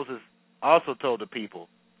day Moses also told the people,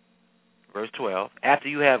 verse 12, after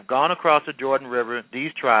you have gone across the Jordan River,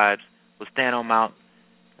 these tribes will stand on Mount,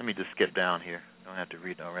 let me just skip down here. I don't have to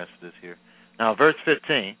read the rest of this here. Now, verse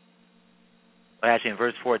 15, actually in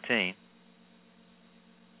verse 14,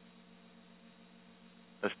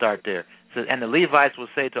 let's start there. It says, and the Levites will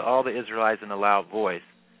say to all the Israelites in a loud voice,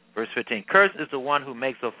 verse 15, cursed is the one who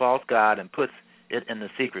makes a false god and puts it in the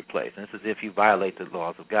secret place. And this is if you violate the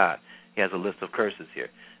laws of God. He has a list of curses here.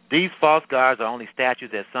 These false gods are only statues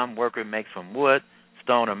that some worker makes from wood,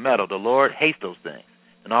 stone, or metal. The Lord hates those things.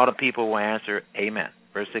 And all the people will answer, amen.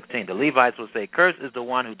 Verse 16, the Levites will say, cursed is the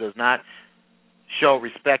one who does not show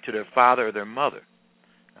respect to their father or their mother.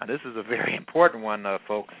 Now, this is a very important one,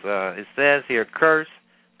 folks. It says here, curse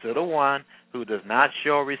to the one who does not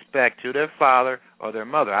show respect to their father or their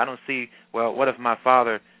mother. I don't see, well, what if my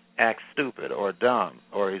father acts stupid or dumb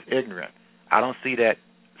or is ignorant? I don't see that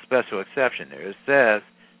special exception there. It says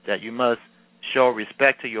that you must show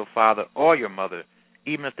respect to your father or your mother,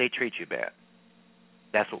 even if they treat you bad.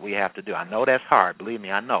 That's what we have to do. I know that's hard. Believe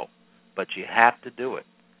me, I know. But you have to do it.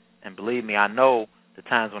 And believe me, I know the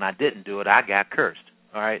times when I didn't do it, I got cursed.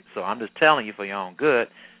 All right? So I'm just telling you for your own good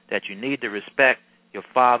that you need to respect your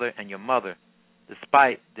father and your mother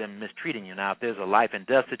despite them mistreating you. Now, if there's a life and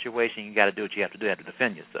death situation, you got to do what you have to do. You have to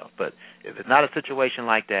defend yourself. But if it's not a situation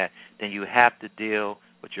like that, then you have to deal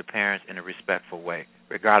with your parents in a respectful way,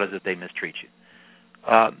 regardless if they mistreat you.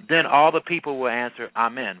 Then all the people will answer,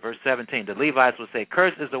 amen. Verse 17, the Levites will say,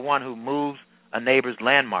 cursed is the one who moves a neighbor's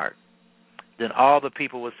landmark. Then all the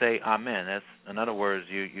people will say, amen. That's, in other words,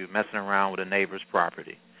 you're messing around with a neighbor's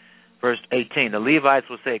property. Verse 18, the Levites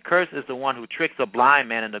will say, cursed is the one who tricks a blind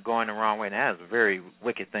man into going the wrong way. And that is a very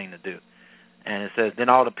wicked thing to do. And it says, then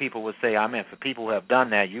all the people will say, amen. For people who have done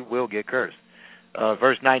that, you will get cursed.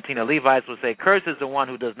 Verse 19, the Levites will say, cursed is the one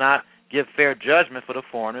who does not give fair judgment for the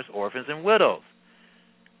foreigners, orphans, and widows.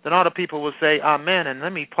 Then all the people will say, amen. And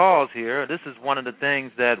let me pause here. This is one of the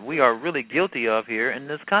things that we are really guilty of here in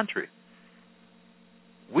this country.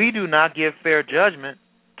 We do not give fair judgment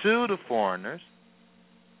to the foreigners,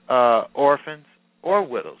 orphans, or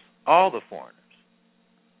widows, all the foreigners.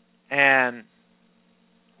 And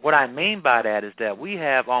what I mean by that is that we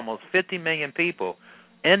have almost 50 million people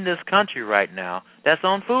in this country right now that's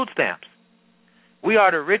on food stamps. We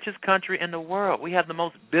are the richest country in the world. We have the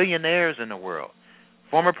most billionaires in the world.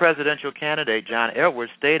 Former presidential candidate John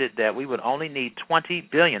Edwards stated that we would only need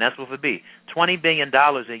 $20 billion, that's what it would be, $20 billion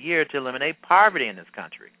a year to eliminate poverty in this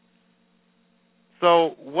country.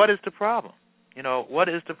 So what is the problem? You know, what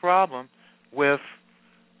is the problem with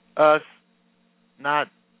us not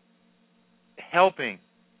helping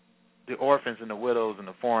the orphans and the widows and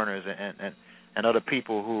the foreigners and other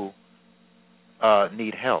people who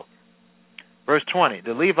need help? Verse 20,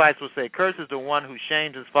 the Levites will say, cursed is the one who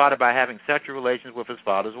shames his father by having sexual relations with his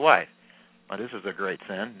father's wife. Well, this is a great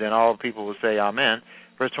sin. Then all people will say amen.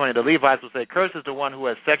 Verse 20, the Levites will say, cursed is the one who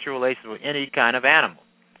has sexual relations with any kind of animal.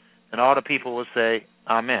 And all the people will say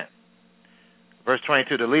amen. Verse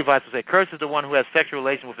 22, the Levites will say, cursed is the one who has sexual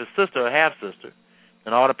relations with his sister or half-sister.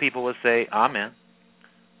 And all the people will say amen.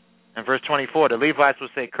 And verse 24, the Levites will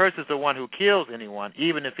say, cursed is the one who kills anyone,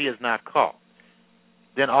 even if he is not caught.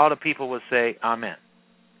 Then all the people will say amen.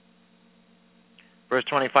 Verse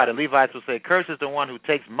 25, the Levites will say, cursed is the one who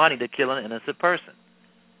takes money to kill an innocent person.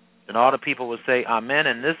 Then all the people will say amen,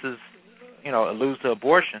 and this is, alludes to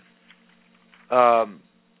abortion.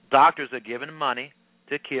 Doctors are given money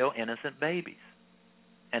to kill innocent babies.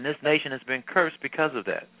 And this nation has been cursed because of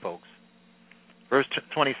that, folks. Verse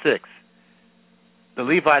 26, the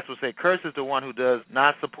Levites will say, cursed is the one who does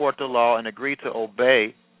not support the law and agree to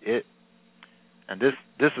obey it. And this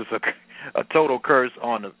is a total curse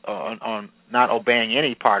on not obeying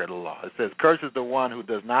any part of the law. It says, cursed is the one who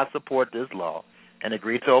does not support this law and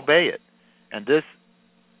agree to obey it. And this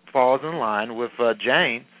falls in line with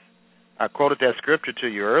James. I quoted that scripture to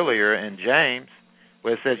you earlier in James,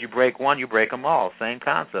 where it says you break one, you break them all. Same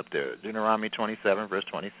concept there. Deuteronomy 27, verse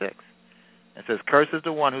 26. It says, cursed is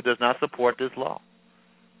the one who does not support this law.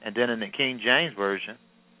 And then in the King James Version,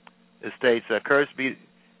 it states, cursed be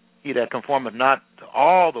he that conformeth not to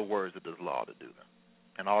all the words of this law to do them.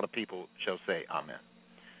 And all the people shall say amen.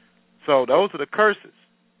 So those are the curses.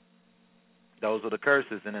 Those are the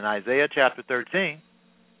curses. And in Isaiah chapter 13,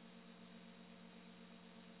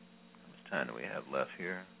 how much time do we have left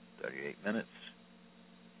here? 38 minutes.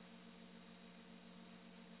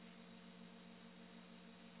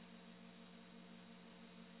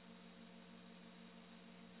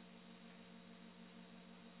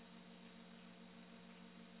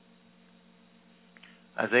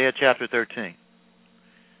 Isaiah chapter 13,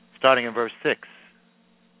 starting in verse 6.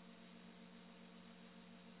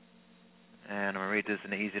 And I'm going to read this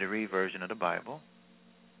in the easy-to-read version of the Bible.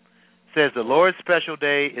 It says, the Lord's special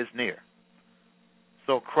day is near.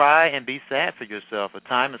 So cry and be sad for yourself. A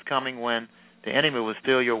time is coming when the enemy will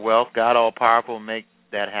steal your wealth. God all-powerful will make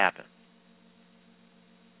that happen.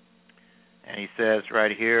 And he says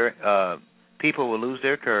right here, people will lose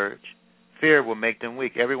their courage. Fear will make them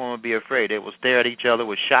weak. Everyone will be afraid. They will stare at each other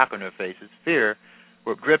with shock on their faces. Fear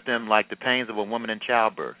will grip them like the pains of a woman in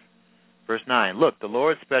childbirth. Verse 9, look, the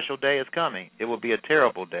Lord's special day is coming. It will be a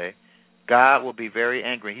terrible day. God will be very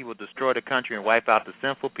angry. He will destroy the country and wipe out the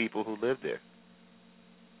sinful people who live there.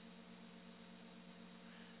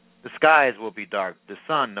 The skies will be dark. The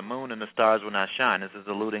sun, the moon, and the stars will not shine. This is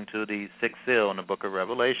alluding to the sixth seal in the book of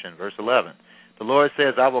Revelation, verse 11. The Lord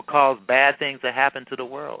says, I will cause bad things to happen to the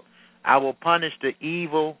world. I will punish the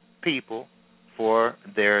evil people for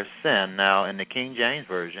their sin. Now, in the King James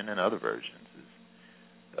Version and other versions,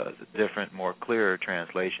 it's a different, more clearer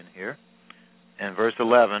translation here. In verse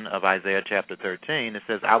 11 of Isaiah chapter 13, it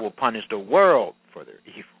says, I will punish the world for their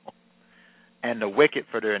evil and the wicked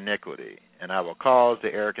for their iniquity, and I will cause the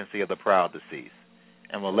arrogancy of the proud to cease,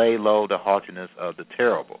 and will lay low the haughtiness of the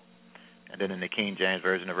terrible. And then in the King James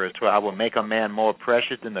Version of verse 12, I will make a man more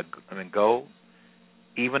precious than gold,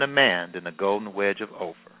 even a man than the golden wedge of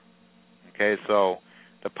Ophir. Okay, so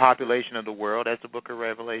the population of the world, as the book of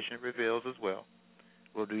Revelation reveals as well,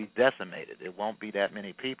 will be decimated. It won't be that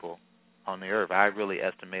many people on the earth. I really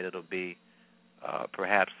estimate it'll be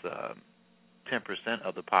perhaps 10%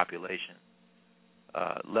 of the population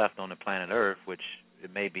left on the planet Earth, which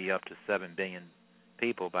it may be up to 7 billion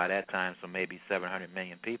people by that time, so maybe 700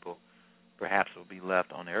 million people perhaps will be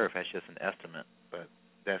left on the earth. That's just an estimate, but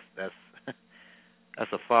that's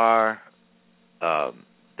a far,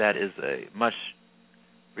 that is a much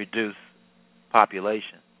reduced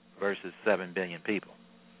population versus 7 billion people.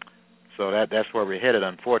 So that's where we're headed,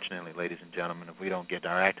 unfortunately, ladies and gentlemen, if we don't get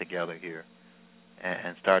our act together here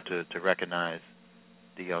and start to recognize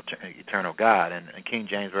the eternal God. And King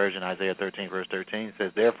James Version, Isaiah 13, verse 13,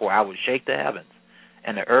 says, therefore I will shake the heavens,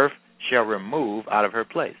 and the earth shall remove out of her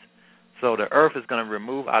place. So the earth is going to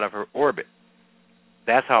remove out of her orbit.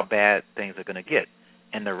 That's how bad things are going to get.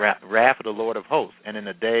 And the wrath of the Lord of hosts, and in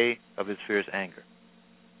the day of his fierce anger.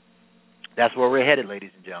 That's where we're headed,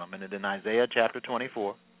 ladies and gentlemen. And in Isaiah chapter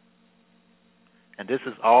 24, and this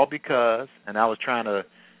is all because, and I was trying to,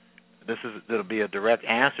 it'll be a direct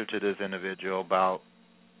answer to this individual about,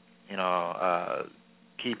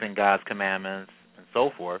 keeping God's commandments and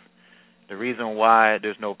so forth. The reason why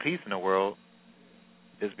there's no peace in the world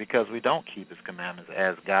is because we don't keep his commandments,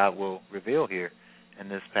 as God will reveal here in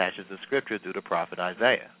this passage of Scripture through the prophet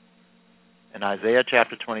Isaiah. In Isaiah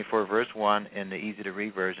chapter 24, verse 1, in the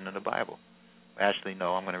easy-to-read version of the Bible. Actually,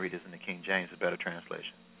 no, I'm going to read this in the King James, a better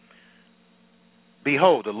translation.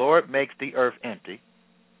 Behold, the Lord makes the earth empty,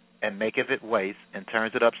 and maketh it waste, and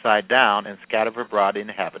turns it upside down, and scattereth abroad the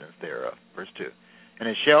inhabitants thereof. Verse 2. And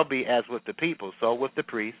it shall be as with the people, so with the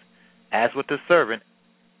priest, as with the servant,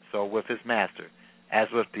 so with his master, as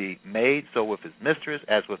with the maid, so with his mistress,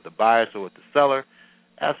 as with the buyer, so with the seller,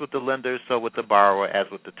 as with the lender, so with the borrower, as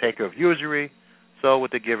with the taker of usury, so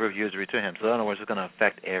with the giver of usury to him. So in other words, it's going to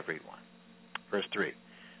affect everyone. Verse 3.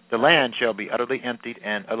 The land shall be utterly emptied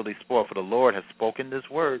and utterly spoiled, for the Lord has spoken this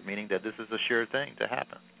word, meaning that this is a sure thing to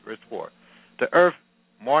happen. Verse 4. The earth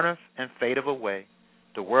mourneth and fadeth away.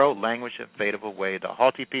 The world languisheth and fadeth away. The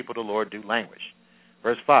haughty people of the Lord do languish.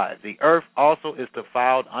 Verse 5. The earth also is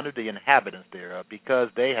defiled under the inhabitants thereof, because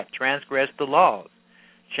they have transgressed the laws,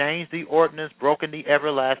 changed the ordinance, broken the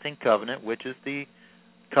everlasting covenant, which is the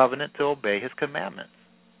covenant to obey his commandments.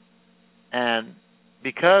 And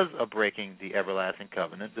because of breaking the everlasting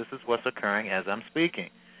covenant, this is what's occurring as I'm speaking.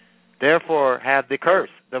 Therefore hath the curse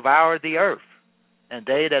devoured the earth, and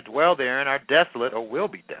they that dwell therein are desolate, or will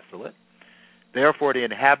be desolate. Therefore the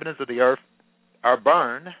inhabitants of the earth are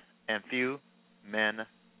burned, and few men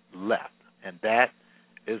left. And that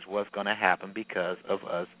is what's going to happen because of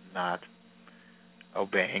us not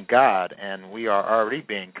obeying God. And we are already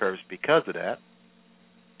being cursed because of that.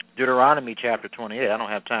 Deuteronomy chapter 28, I don't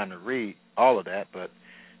have time to read all of that, but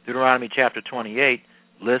Deuteronomy chapter 28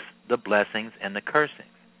 lists the blessings and the cursings.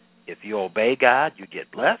 If you obey God, you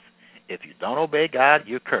get blessed. If you don't obey God,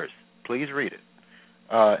 you're cursed. Please read it.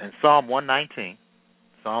 In Psalm 119,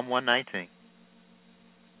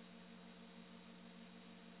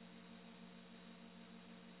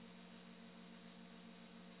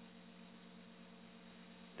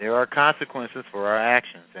 there are consequences for our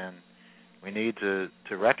actions, and we need to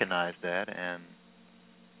recognize that and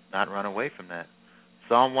not run away from that.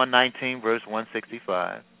 Psalm 119, verse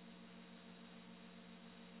 165,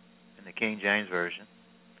 in the King James Version.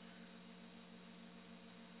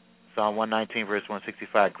 Psalm 119, verse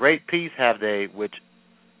 165. Great peace have they which,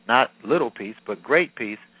 not little peace, but great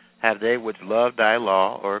peace have they which love thy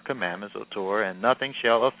law or commandments or Torah, and nothing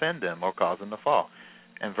shall offend them or cause them to fall.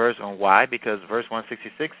 And why? Because verse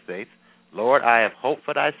 166 states, Lord, I have hoped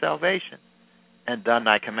for thy salvation and done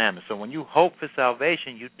thy commandments. So when you hope for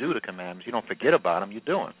salvation, you do the commandments. You don't forget about them, you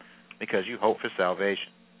do them, because you hope for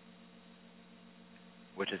salvation,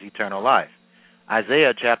 which is eternal life.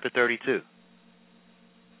 Isaiah chapter 32.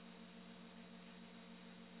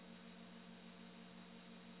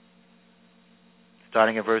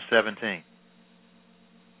 Starting at verse 17.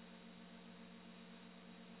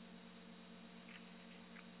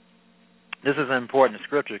 This is an important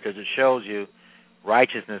scripture because it shows you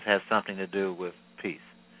righteousness has something to do with peace.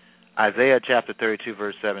 Isaiah chapter 32,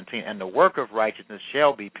 verse 17, and the work of righteousness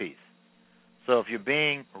shall be peace. So if you're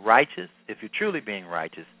being righteous, if you're truly being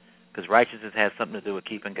righteous, because righteousness has something to do with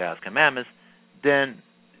keeping God's commandments, then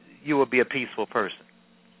you will be a peaceful person.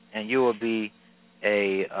 And you will be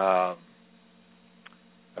a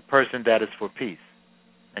person that is for peace.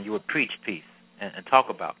 And you will preach peace and talk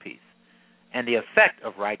about peace. And the effect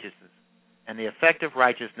of righteousness,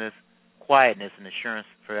 quietness and assurance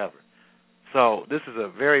forever. So this is a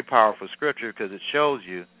very powerful scripture because it shows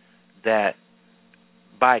you that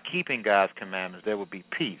by keeping God's commandments, there will be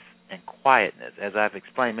peace and quietness. As I've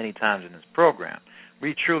explained many times in this program,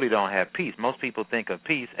 we truly don't have peace. Most people think of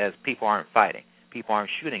peace as people aren't fighting, people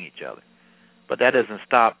aren't shooting each other. But that doesn't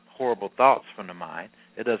stop horrible thoughts from the mind.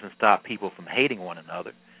 It doesn't stop people from hating one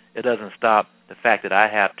another. It doesn't stop the fact that I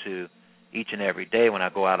have to, each and every day when I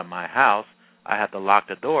go out of my house, I have to lock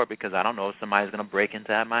the door because I don't know if somebody's going to break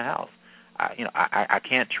into my house. I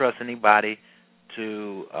can't trust anybody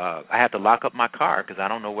to. I have to lock up my car because I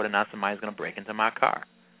don't know whether or not somebody's going to break into my car.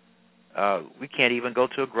 We can't even go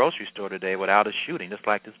to a grocery store today without a shooting, just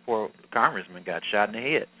like this poor congressman got shot in the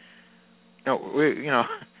head.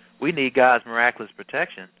 We need God's miraculous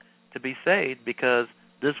protection to be saved because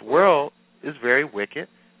this world is very wicked,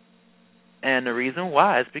 and the reason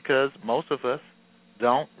why is because most of us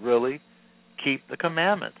don't really keep the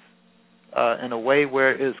commandments in a way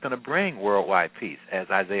where it's going to bring worldwide peace, as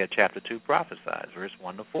Isaiah chapter 2 prophesies, verse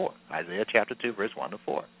 1 to 4. Isaiah chapter 2, verse 1 to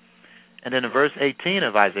 4. And then in verse 18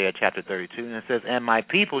 of Isaiah chapter 32, and it says, and my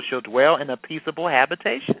people shall dwell in a peaceable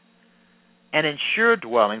habitation, and in sure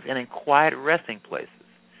dwellings, and in quiet resting places.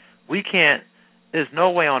 There's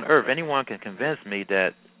no way on earth anyone can convince me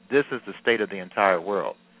that this is the state of the entire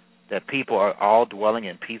world, that people are all dwelling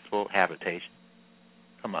in peaceful habitation.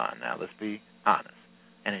 Come on now, let's be honest.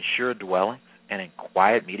 And in sure dwellings and in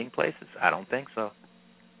quiet meeting places? I don't think so.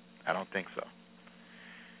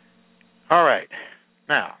 All right.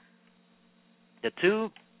 Now, the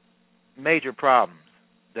two major problems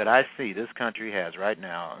that I see this country has right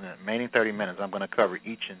now, in the remaining 30 minutes, I'm going to cover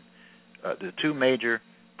each and the two major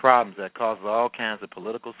problems that cause all kinds of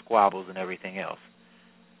political squabbles and everything else,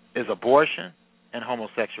 is abortion and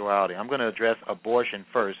homosexuality. I'm going to address abortion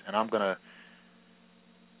first, and I'm going to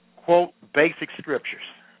quote basic scriptures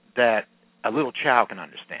that a little child can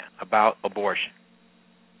understand about abortion.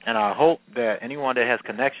 And I hope that anyone that has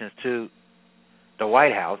connections to the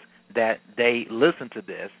White House, that they listen to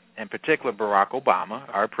this, in particular Barack Obama,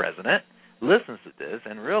 our president, listens to this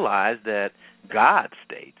and realize that God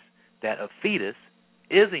states that a fetus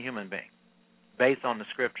is a human being based on the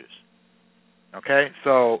scriptures. Okay?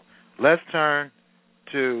 So let's turn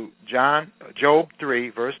to Job 3,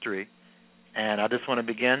 verse 3, and I just want to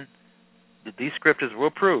begin that these scriptures will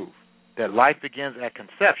prove that life begins at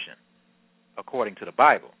conception according to the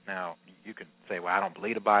Bible. Now, you can say, well, I don't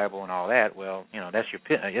believe the Bible and all that. Well, that's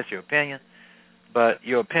your opinion. But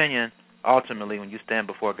your opinion, ultimately, when you stand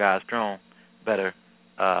before God's throne, better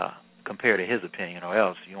compare to his opinion, or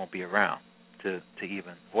else you won't be around to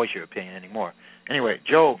even voice your opinion anymore. Anyway,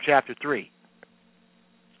 Job chapter 3,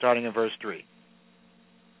 starting in verse 3.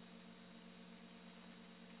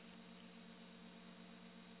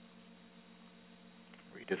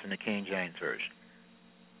 Read this in the King James Version.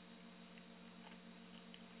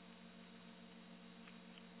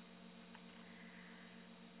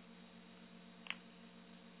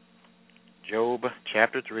 Job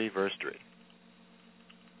chapter 3, verse 3.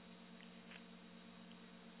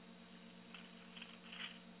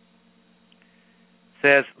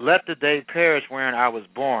 Says, let the day perish wherein I was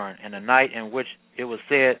born, and the night in which it was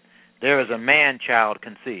said, there is a man-child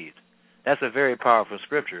conceived. That's a very powerful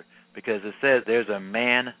scripture, because it says there's a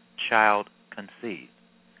man-child conceived.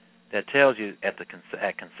 That tells you at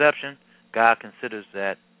conception, God considers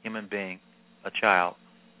that human being a child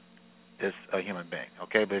is a human being.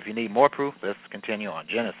 Okay, but if you need more proof, let's continue on.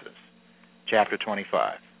 Genesis chapter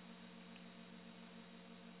 25.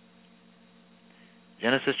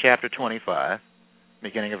 Genesis chapter 25,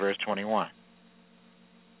 beginning of verse 21.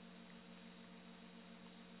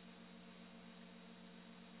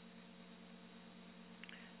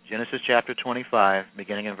 Genesis chapter 25,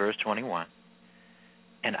 beginning in verse 21.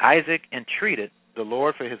 And Isaac entreated the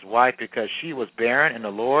Lord for his wife, because she was barren, and the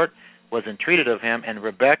Lord was entreated of him, and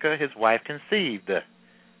Rebekah his wife conceived.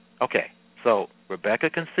 Okay, so Rebekah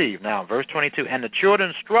conceived. Now, verse 22, and the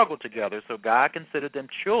children struggled together, so God considered them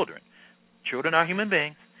children. Children are human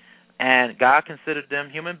beings, and God considered them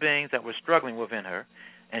human beings that were struggling within her.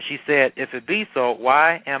 And she said, if it be so,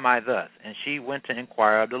 why am I thus? And she went to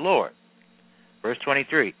inquire of the Lord. Verse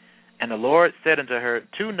 23, and the Lord said unto her,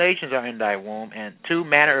 2 nations are in thy womb, and 2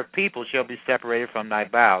 manner of people shall be separated from thy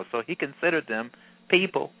bowels. So he considered them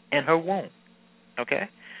people in her womb. Okay?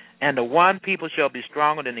 And the one people shall be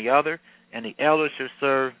stronger than the other, and the elder shall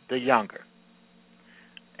serve the younger.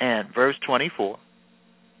 And verse 24,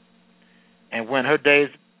 and when her days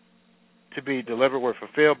to be delivered were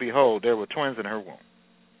fulfilled, behold, there were twins in her womb.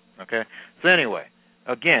 Okay? So anyway,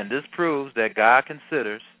 again, this proves that God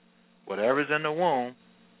considers whatever's in the womb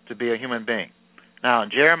to be a human being. Now, in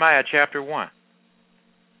Jeremiah chapter 1,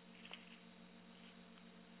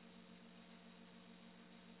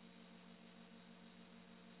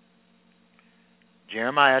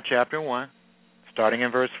 Jeremiah chapter 1, starting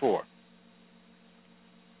in verse 4.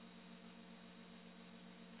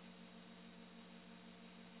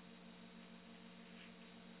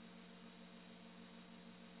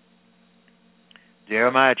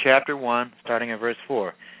 Jeremiah chapter 1, starting in verse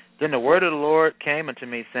 4. Then the word of the Lord came unto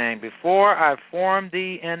me, saying, before I formed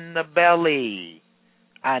thee in the belly,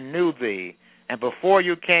 I knew thee, and before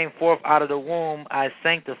you came forth out of the womb, I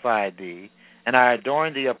sanctified thee, and I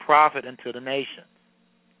adorned thee a prophet unto the nations.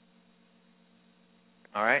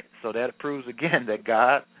 All right, so that proves again that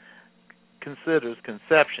God considers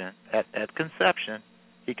conception, at conception,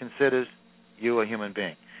 he considers you a human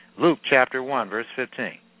being. Luke chapter 1, verse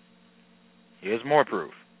 15. Here's more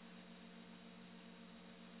proof.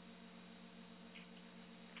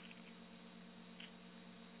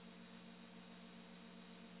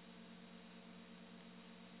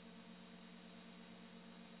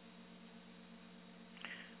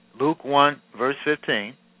 Luke 1, verse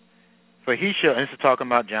 15. For he shall, and this is talking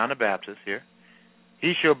about John the Baptist here,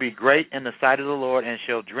 he shall be great in the sight of the Lord, and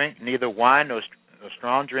shall drink neither wine nor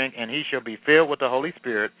strong drink, and he shall be filled with the Holy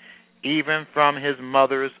Spirit, even from his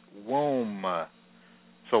mother's womb.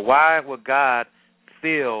 So why would God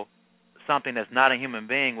fill something that's not a human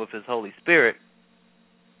being with his Holy Spirit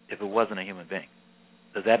if it wasn't a human being?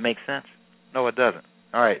 Does that make sense? No, it doesn't.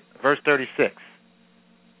 All right, verse 36.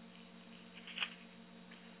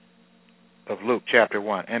 of Luke, chapter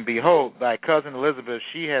 1. And behold, thy cousin Elizabeth,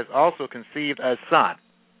 she has also conceived a son.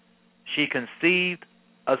 She conceived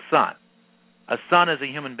a son. A son is a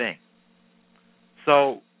human being.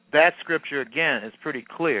 So that scripture, again, is pretty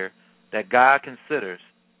clear that God considers,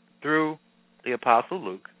 through the Apostle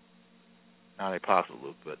Luke, not the Apostle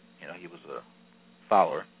Luke, but he was a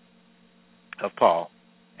follower of Paul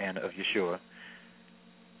and of Yeshua,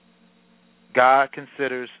 God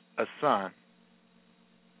considers a son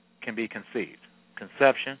can be conceived.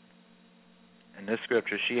 Conception, in this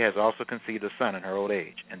scripture, she has also conceived a son in her old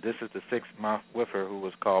age, and this is the 6th month with her who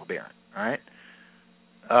was called barren. All right?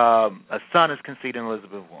 A son is conceived in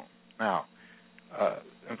Elizabeth's womb. Now,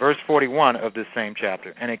 in verse 41 of this same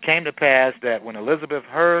chapter, and it came to pass that when Elizabeth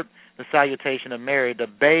heard the salutation of Mary, the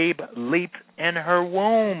babe leaped in her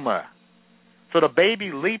womb. So the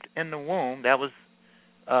baby leaped in the womb. That was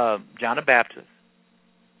John the Baptist,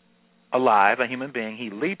 alive, a human being. He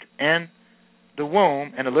leaped in the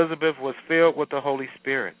womb, and Elizabeth was filled with the Holy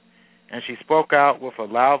Spirit. And she spoke out with a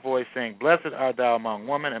loud voice, saying, Blessed art thou among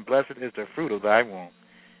women, and blessed is the fruit of thy womb.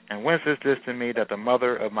 And whence is this to me that the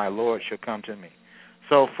mother of my Lord should come to me?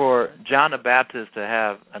 So for John the Baptist to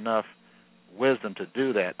have enough wisdom to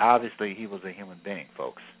do that, obviously he was a human being,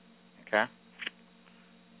 folks. Okay?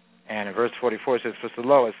 And in verse 44 it says, For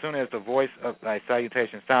lo, as soon as the voice of thy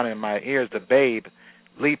salutation sounded in my ears, the babe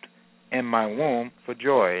leaped in my womb for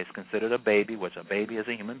joy. It's considered a baby, which a baby is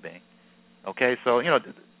a human being. Okay, so,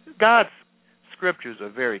 God's scriptures are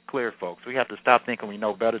very clear, folks. We have to stop thinking we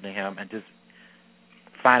know better than him and just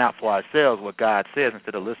find out for ourselves what God says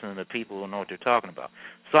instead of listening to people who know what they're talking about.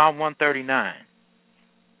 Psalm 139,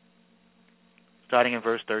 starting in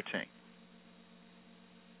verse 13.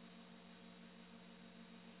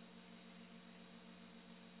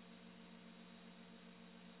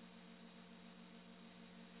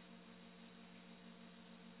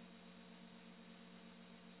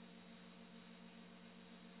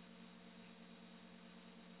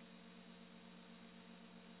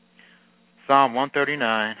 Psalm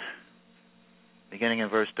 139, beginning in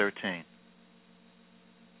verse 13. It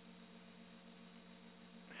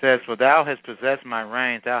says, For thou hast possessed my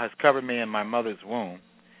reins, thou hast covered me in my mother's womb.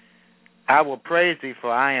 I will praise thee,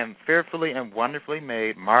 for I am fearfully and wonderfully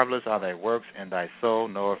made. Marvelous are thy works, and thy soul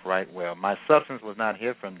knoweth right well. My substance was not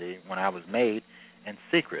hid from thee when I was made in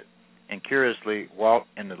secret, and curiously walked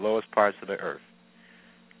in the lowest parts of the earth.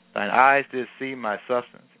 Thine eyes did see my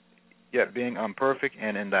substance, yet being imperfect,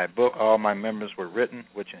 and in thy book all my members were written,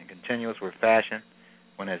 which in continuance were fashioned,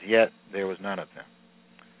 when as yet there was none of them.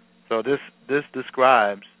 So this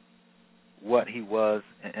describes what he was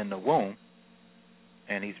in the womb,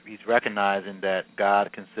 and he's recognizing that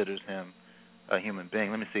God considers him a human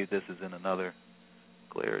being. Let me see if this is in another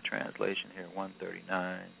clearer translation here,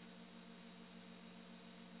 139,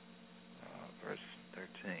 verse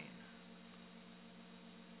 13.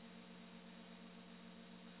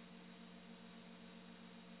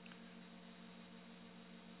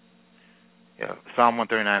 Psalm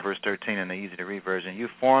 139, verse 13 in the easy-to-read version. You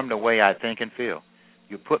formed the way I think and feel.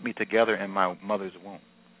 You put me together in my mother's womb.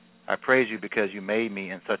 I praise you because you made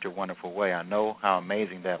me in such a wonderful way. I know how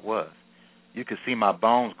amazing that was. You could see my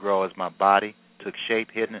bones grow as my body took shape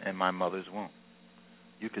hidden in my mother's womb.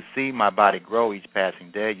 You could see my body grow each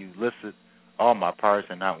passing day. You listed all my parts,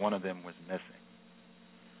 and not one of them was missing.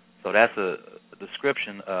 So that's a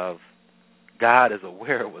description of God is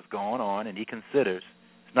aware of what's going on, and he considers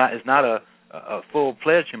it's not a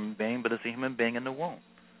full-fledged human being, but it's a human being in the womb.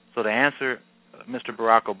 So to answer Mr.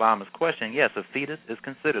 Barack Obama's question, yes, a fetus is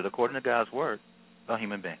considered, according to God's word, a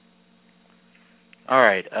human being. All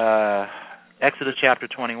right, Exodus chapter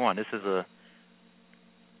 21. This is a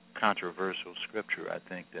controversial scripture, I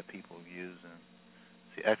think, that people use.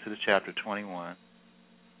 See, Exodus chapter 21,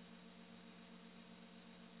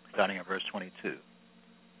 starting at verse 22.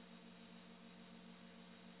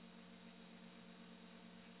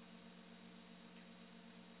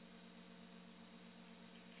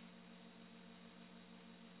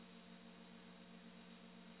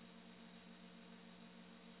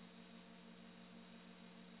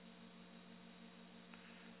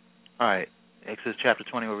 All right, Exodus chapter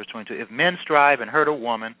 20, verse 22. If men strive and hurt a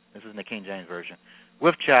woman, this is in the King James Version,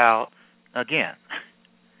 with child, again,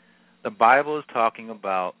 the Bible is talking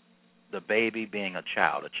about the baby being a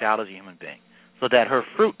child. A child is a human being. So that her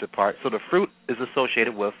fruit departs, so the fruit is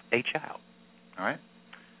associated with a child. All right?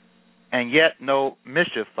 And yet no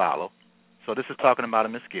mischief follow. So this is talking about a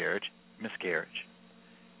miscarriage.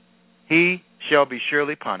 He shall be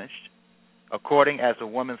surely punished, according as the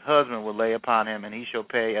woman's husband will lay upon him, and he shall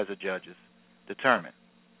pay as the judges determine.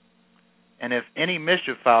 And if any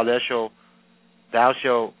mischief foul, there shall thou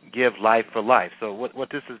shalt give life for life. So what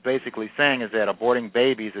this is basically saying is that aborting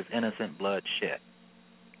babies is innocent blood shed,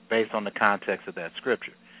 based on the context of that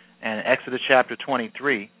scripture. And in Exodus chapter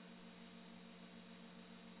 23,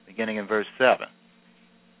 beginning in verse 7,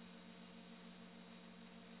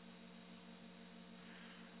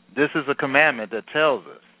 this is a commandment that tells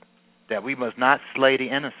us that we must not slay the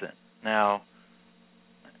innocent. Now,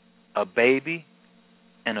 a baby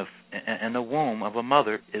in the womb of a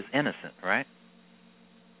mother is innocent, right?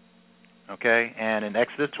 Okay, and in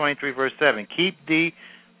Exodus 23, verse 7, keep thee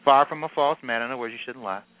far from a false man. In other words, you shouldn't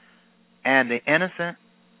lie. And the innocent,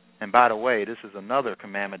 and by the way, this is another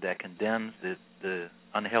commandment that condemns the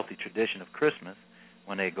unhealthy tradition of Christmas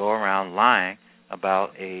when they go around lying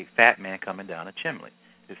about a fat man coming down a chimney.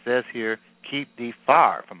 It says here, keep thee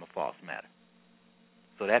far from a false matter.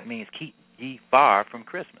 So that means keep ye far from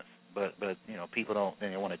Christmas. But you know, people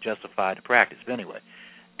they want to justify the practice. But anyway,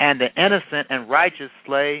 and the innocent and righteous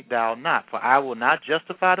slay thou not, for I will not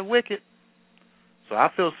justify the wicked. So I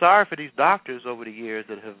feel sorry for these doctors over the years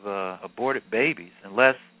that have aborted babies.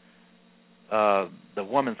 Unless the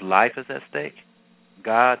woman's life is at stake,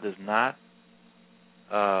 God does not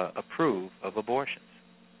approve of abortions,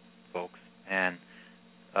 folks. And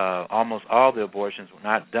almost all the abortions were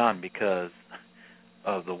not done because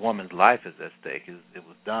of the woman's life is at stake. It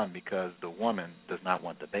was done because the woman does not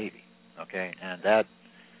want the baby. Okay, and that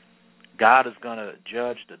God is going to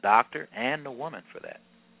judge the doctor and the woman for that.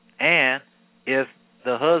 And if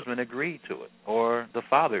the husband agreed to it or the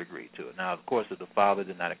father agreed to it. Now, of course, if the father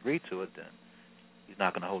did not agree to it, then he's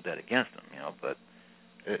not going to hold that against him, you know. But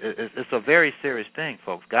it's a very serious thing,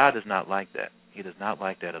 folks. God does not like that. He does not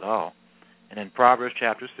like that at all. And in Proverbs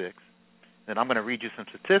chapter 6, then I'm going to read you some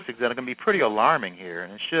statistics that are going to be pretty alarming here,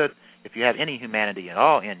 and it should, if you have any humanity at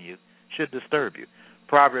all in you, should disturb you.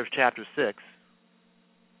 Proverbs chapter 6.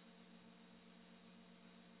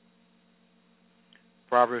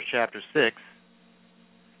 Proverbs chapter 6,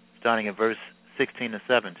 starting at verse 16 to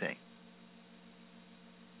 17. It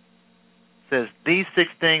says, these 6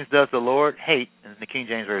 things does the Lord hate, in the King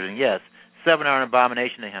James Version, yes, 7 are an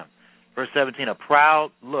abomination to him. Verse 17, a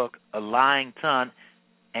proud look, a lying tongue,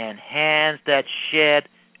 and hands that shed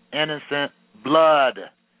innocent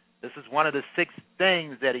blood. This is one of the 6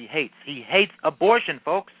 things that he hates. He hates abortion,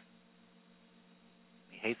 folks.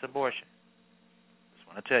 He hates abortion. Just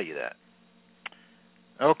want to tell you that.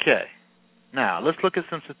 Okay. Now, let's look at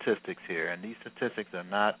some statistics here. And these statistics are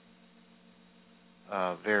not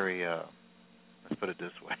very, let's put it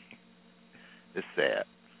this way. It's sad.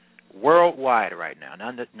 Worldwide right now,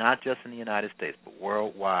 not just in the United States, but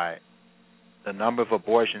worldwide, the number of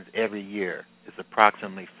abortions every year is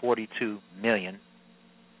approximately 42 million.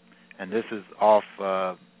 And this is off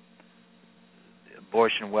the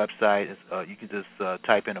abortion website. You can just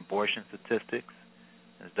type in abortion statistics.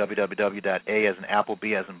 It's www.a as in apple,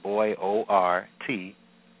 b as in boy, ortionno.org.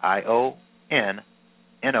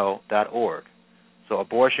 So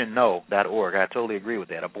abortionno.org. I totally agree with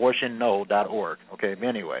that. Abortionno.org. Okay, but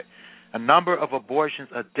anyway, a number of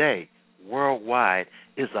abortions a day worldwide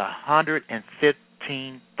is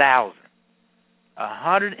 115,000.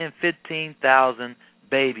 115,000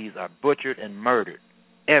 babies are butchered and murdered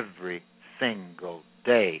every single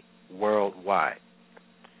day worldwide.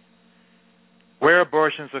 Where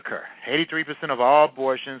abortions occur. 83% of all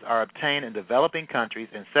abortions are obtained in developing countries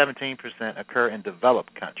and 17% occur in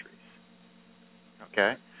developed countries.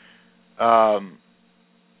 Okay?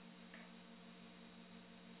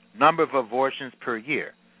 Number of abortions per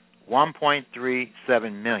year,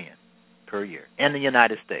 1.37 million per year. In the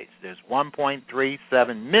United States, there's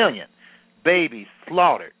 1.37 million babies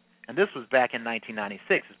slaughtered. And this was back in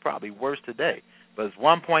 1996. It's probably worse today. But it's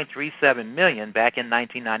 1.37 million back in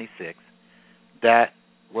 1996 that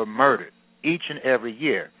were murdered each and every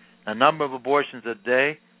year. The number of abortions a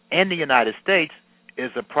day in the United States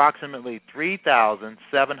is approximately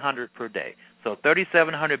 3,700 per day. So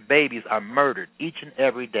 3,700 babies are murdered each and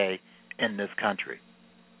every day in this country.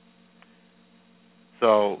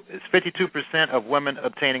 So it's 52% of women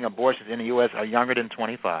obtaining abortions in the U.S. are younger than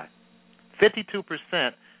 25.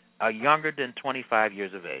 52% are younger than 25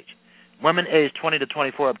 years of age. Women aged 20 to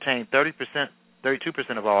 24 obtain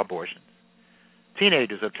 32% of all abortions.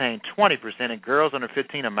 Teenagers obtain 20%, and girls under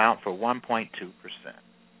 15 amount for 1.2%.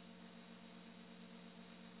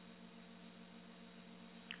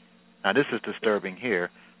 Now, this is disturbing here.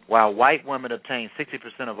 While white women obtain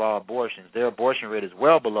 60% of all abortions, their abortion rate is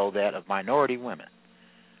well below that of minority women.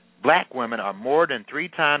 Black women are more than 3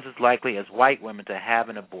 times as likely as white women to have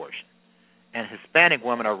an abortion, and Hispanic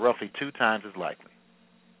women are roughly 2 times as likely.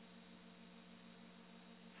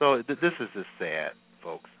 So this is just sad,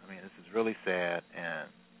 folks. I mean, this is really sad, and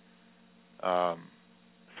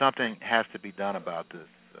something has to be done about this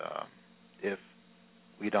if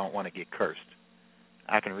we don't want to get cursed.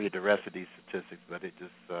 I can read the rest of these statistics, but it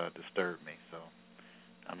just disturbed me, so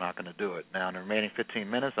I'm not going to do it. Now, in the remaining 15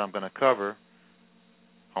 minutes, I'm going to cover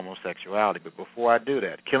homosexuality. But before I do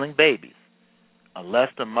that, killing babies, unless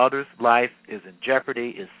the mother's life is in jeopardy,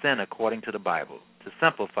 is sin according to the Bible. To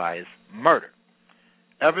simplify, is murder.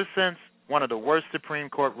 Ever since one of the worst Supreme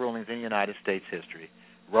Court rulings in United States history,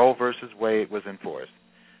 Roe versus Wade, was enforced,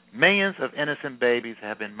 millions of innocent babies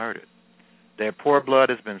have been murdered. Their poor blood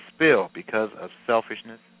has been spilled because of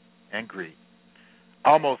selfishness and greed.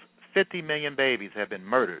 Almost 50 million babies have been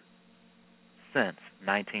murdered since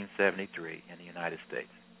 1973 in the United States.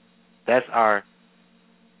 That's our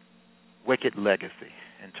wicked legacy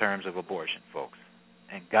in terms of abortion, folks.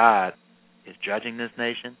 And God is judging this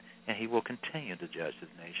nation, and he will continue to judge this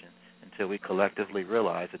nation until we collectively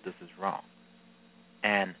realize that this is wrong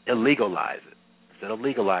and illegalize it. Instead of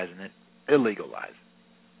legalizing it, illegalize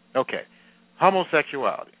it. Okay.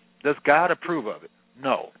 Homosexuality. Does God approve of it?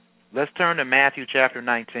 No. Let's turn to Matthew chapter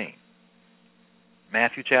 19.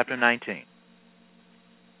 Matthew chapter 19.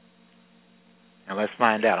 And let's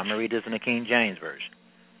find out. I'm going to read this in the King James Version.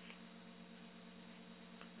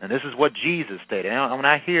 And this is what Jesus stated. And when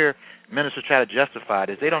I hear ministers try to justify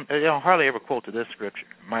this, they don't hardly ever quote to this scripture,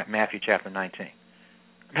 Matthew chapter 19.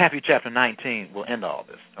 Matthew chapter 19 will end all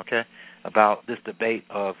this, okay, about this debate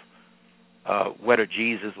of whether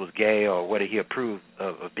Jesus was gay or whether he approved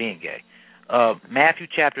of being gay. Matthew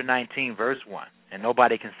chapter 19, verse 1. And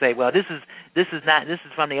nobody can say, well, this is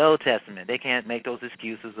from the Old Testament. They can't make those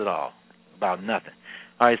excuses at all about nothing.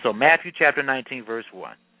 All right, so Matthew chapter 19, verse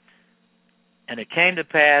 1. And it came to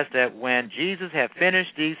pass that when Jesus had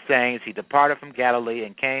finished these sayings, he departed from Galilee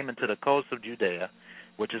and came into the coast of Judea,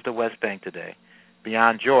 which is the West Bank today,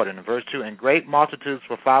 beyond Jordan. In verse 2, and great multitudes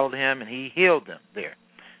followed him, and he healed them there.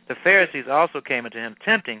 The Pharisees also came unto him,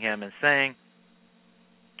 tempting him, and saying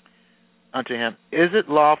unto him, is it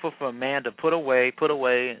lawful for a man to put away,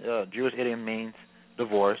 Jewish idiom means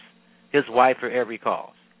divorce, his wife for every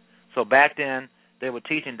cause? So back then, they were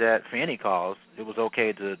teaching that for any cause, it was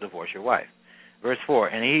okay to divorce your wife. Verse 4,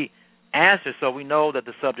 and he answered, so we know that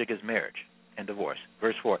the subject is marriage and divorce.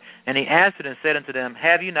 Verse 4, and he answered and said unto them,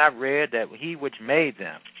 have you not read that he which made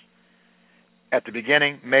them at the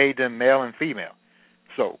beginning made them male and female?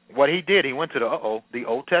 So what he did, he went to the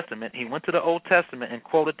Old Testament. He went to the Old Testament and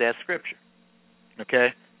quoted that scripture, okay?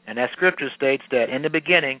 And that scripture states that in the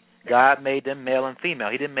beginning, God made them male and female.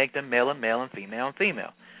 He didn't make them male and male and female and female.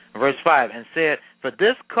 Verse 5, and said, for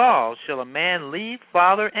this cause shall a man leave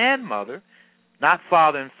father and mother, not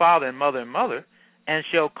father and mother, and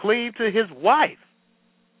shall cleave to his wife,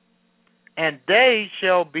 and they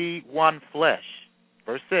shall be one flesh.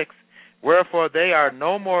 Verse 6, wherefore they are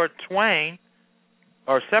no more twain,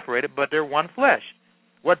 or separated, but they're one flesh.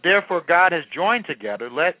 What therefore God has joined together,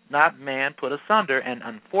 let not man put asunder. And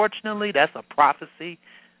unfortunately, that's a prophecy.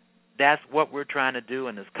 That's what we're trying to do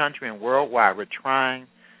in this country and worldwide. We're trying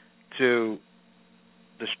to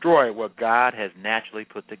destroy what God has naturally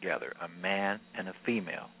put together, a man and a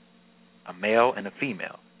female. A male and a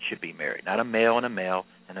female should be married, not a male and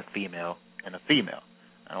a female and a female.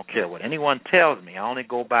 I don't care what anyone tells me. I only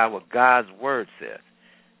go by what God's word says.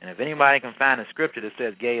 And if anybody can find a scripture that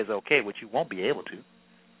says gay is okay, which you won't be able to,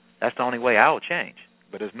 that's the only way I will change.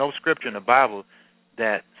 But there's no scripture in the Bible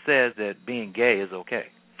that says that being gay is okay.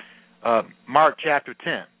 Mark chapter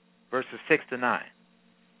 10, verses 6 to 9.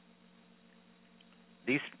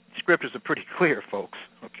 These scriptures are pretty clear, folks,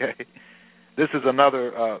 okay? This is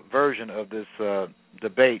another version of this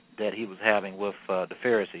debate that he was having with the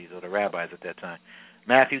Pharisees or the rabbis at that time.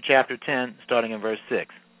 Matthew chapter 10, starting in verse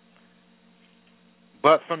 6.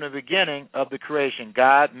 But from the beginning of the creation,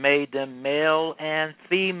 God made them male and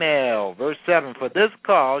female. Verse 7, for this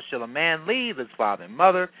cause shall a man leave his father and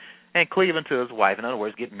mother and cleave unto his wife. In other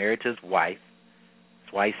words, get married to his wife.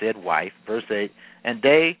 That's why he said wife. Verse 8, and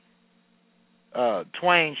they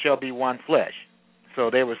twain shall be one flesh. So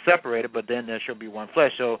they were separated, but then there shall be one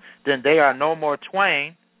flesh. So then they are no more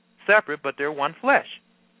twain separate, but they're one flesh.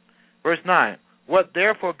 Verse 9, what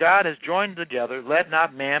therefore God has joined together, let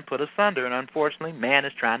not man put asunder. And unfortunately, man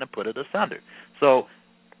is trying to put it asunder. So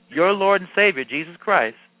your Lord and Savior, Jesus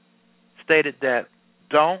Christ, stated that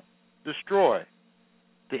don't destroy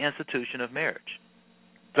the institution of marriage.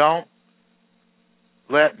 Don't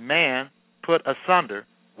let man put asunder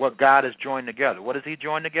what God has joined together. What has he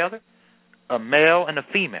joined together? A male and a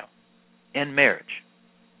female in marriage.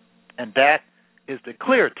 And that is the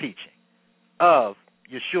clear teaching of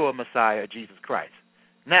Yeshua, Messiah, Jesus Christ.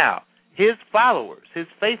 Now, his followers, his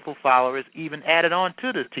faithful followers, even added on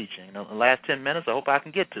to this teaching. In the last 10 minutes, I hope I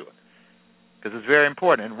can get to it, because it's very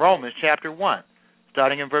important. In Romans chapter 1,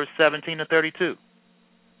 starting in verse 17 to 32.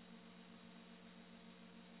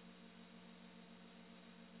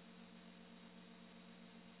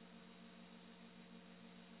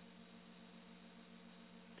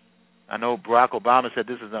 I know Barack Obama said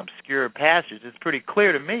this is an obscure passage. It's pretty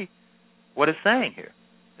clear to me what it's saying here.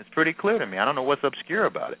 It's pretty clear to me. I don't know what's obscure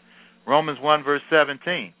about it. Romans 1, verse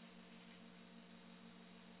 17.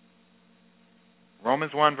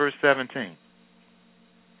 Romans 1, verse 17.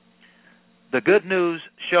 The good news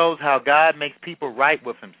shows how God makes people right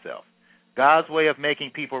with himself. God's way of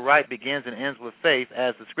making people right begins and ends with faith.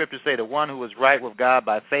 As the scriptures say, the one who is right with God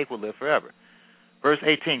by faith will live forever. Verse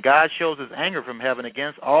 18, God shows his anger from heaven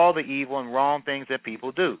against all the evil and wrong things that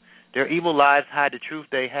people do. Their evil lives hide the truth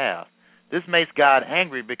they have. This makes God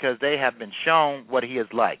angry because they have been shown what he is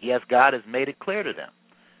like. Yes, God has made it clear to them.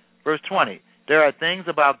 Verse 20, there are things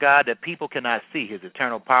about God that people cannot see, his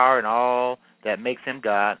eternal power and all that makes him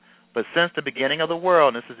God. But since the beginning of the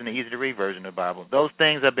world, and this is an easy-to-read version of the Bible, those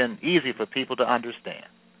things have been easy for people to understand.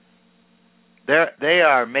 They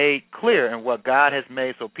are made clear in what God has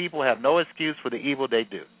made, so people have no excuse for the evil they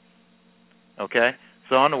do. Okay?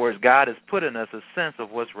 So in other words, God has put in us a sense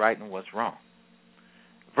of what's right and what's wrong.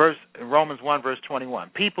 Romans 1, verse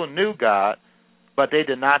 21. People knew God, but they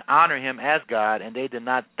did not honor him as God, and they did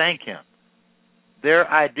not thank him. Their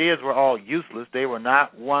ideas were all useless. There was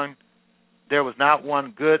not one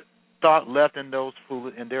good thought left in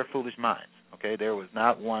their foolish minds. Okay, there was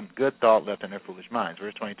not one good thought left in their foolish minds.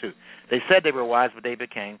 Verse 22. They said they were wise, but they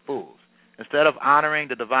became fools. Instead of honoring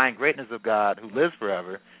the divine greatness of God who lives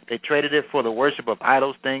forever, they traded it for the worship of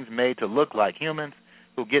idols, things made to look like humans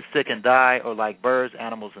who get sick and die, or like birds,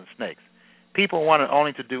 animals, and snakes. People wanted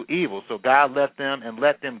only to do evil, so God left them and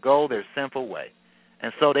let them go their sinful way.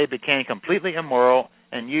 And so they became completely immoral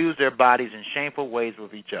and used their bodies in shameful ways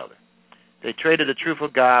with each other. They traded the truth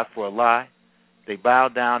of God for a lie. They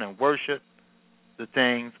bowed down and worshiped the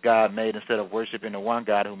things God made instead of worshiping the one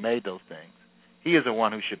God who made those things. He is the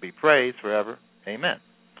one who should be praised forever. Amen.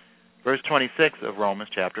 Verse 26 of Romans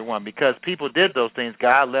chapter 1. Because people did those things,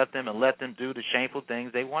 God left them and let them do the shameful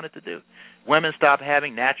things they wanted to do. Women stopped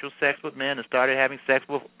having natural sex with men and started having sex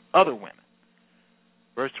with other women.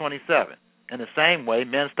 Verse 27. In the same way,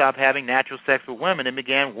 men stopped having natural sex with women and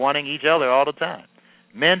began wanting each other all the time.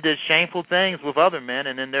 Men did shameful things with other men,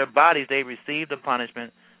 and in their bodies they received the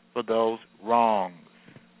punishment for those wrongs.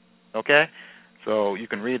 Okay? So you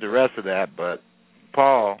can read the rest of that, but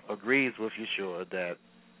Paul agrees with Yeshua that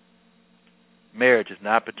marriage is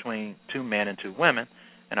not between two men and two women.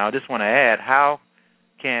 And I just want to add, how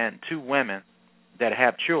can two women that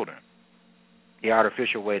have children, the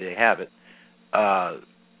artificial way they have it,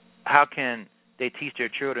 how can they teach their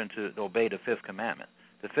children to obey the fifth commandment?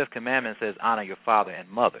 The fifth commandment says honor your father and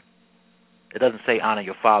mother. It doesn't say honor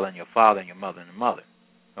your father and your mother and your mother.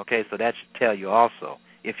 Okay, so that should tell you also,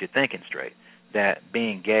 if you're thinking straight, that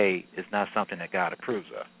being gay is not something that God approves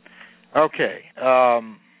of. Okay,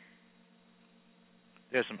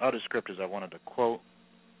 there's some other scriptures I wanted to quote,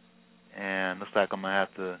 and looks like I'm going to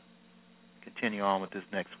have to continue on with this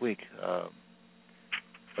next week.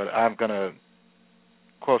 But I'm going to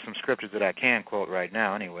quote some scriptures that I can quote right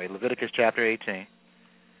now anyway. Leviticus chapter 18.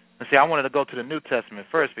 And see, I wanted to go to the New Testament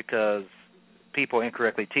first because people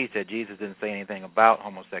incorrectly teach that Jesus didn't say anything about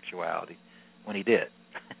homosexuality when he did.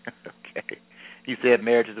 Okay. He said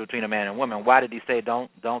marriage is between a man and a woman. Why did he say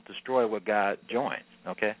don't destroy what God joins?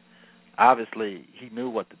 Okay. Obviously, he knew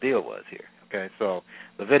what the deal was here. Okay. So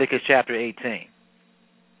Leviticus chapter 18.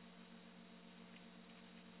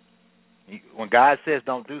 When God says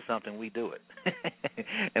don't do something, we do it.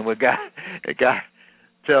 And when God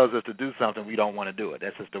tells us to do something, we don't want to do it.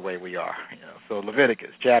 That's just the way we are. So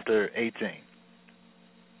Leviticus chapter 18.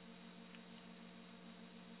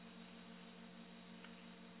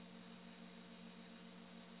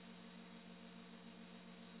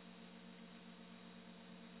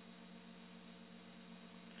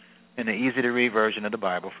 In the easy-to-read version of the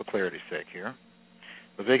Bible, for clarity's sake here.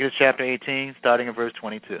 Leviticus chapter 18, starting in verse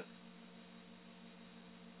 22. It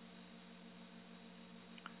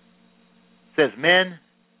says, men,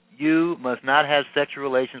 you must not have sexual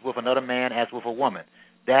relations with another man as with a woman.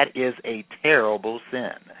 That is a terrible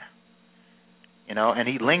sin. And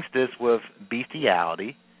he links this with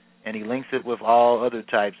bestiality, and he links it with all other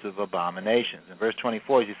types of abominations. In verse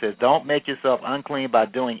 24, he says, don't make yourself unclean by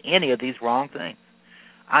doing any of these wrong things.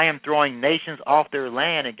 I am throwing nations off their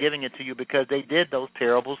land and giving it to you because they did those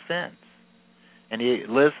terrible sins. And he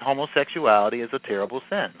lists homosexuality as a terrible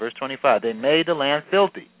sin. Verse 25, they made the land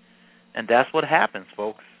filthy. And that's what happens,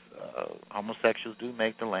 folks. Homosexuals do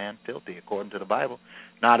make the land filthy, according to the Bible.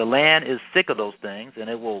 Now, the land is sick of those things, and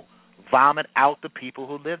it will vomit out the people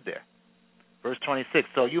who live there. Verse 26,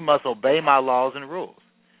 so you must obey my laws and rules.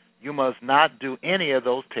 You must not do any of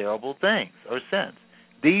those terrible things or sins.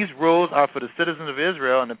 These rules are for the citizens of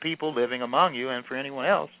Israel and the people living among you, and for anyone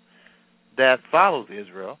else that follows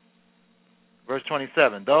Israel. Verse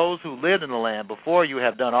 27, those who lived in the land before you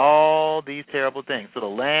have done all these terrible things, so the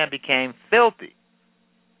land became filthy.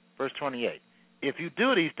 Verse 28, if you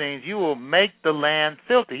do these things, you will make the land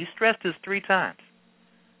filthy. He stressed this 3 times.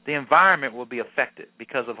 The environment will be affected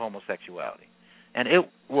because of homosexuality. And it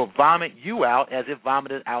will vomit you out as it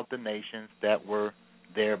vomited out the nations that were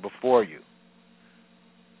there before you.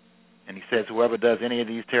 And he says, whoever does any of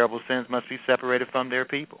these terrible sins must be separated from their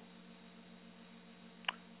people.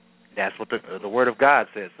 That's what the Word of God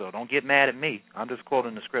says. So don't get mad at me. I'm just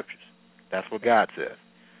quoting the Scriptures. That's what God says.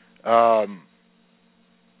 And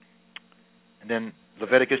then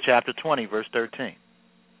Leviticus chapter 20, verse 13.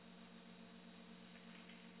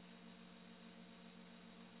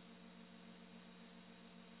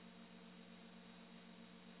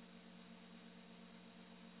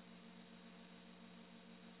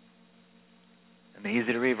 The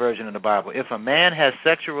easy-to-read version of the Bible. If a man has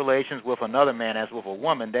sexual relations with another man as with a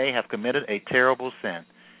woman, they have committed a terrible sin.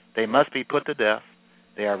 They must be put to death.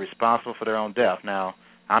 They are responsible for their own death. Now,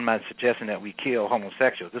 I'm not suggesting that we kill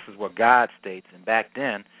homosexuals. This is what God states. And back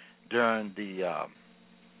then, during the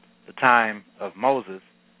time of Moses,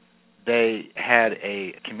 they had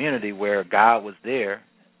a community where God was there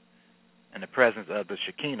in the presence of the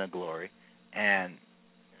Shekinah glory, and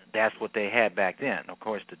that's what they had back then. Of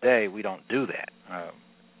course, today we don't do that.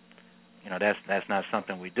 That's not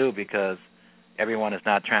something we do because everyone is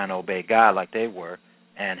not trying to obey God like they were,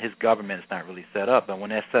 and His government is not really set up. And when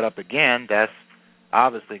that's set up again, that's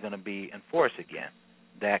obviously going to be enforced again,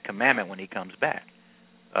 that commandment when He comes back.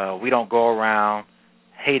 We don't go around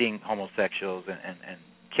hating homosexuals and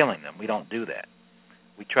killing them. We don't do that.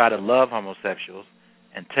 We try to love homosexuals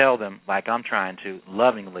and tell them, like I'm trying to,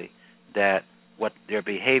 lovingly, that what their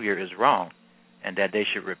behavior is wrong and that they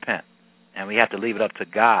should repent. And we have to leave it up to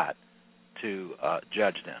God to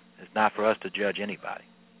judge them. It's not for us to judge anybody.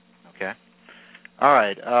 Okay? All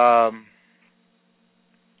right.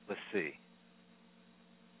 Let's see.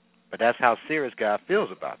 But that's how serious God feels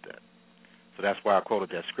about that. So that's why I quoted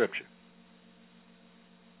that scripture.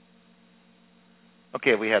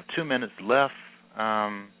 Okay, we have 2 minutes left.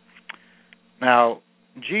 Now,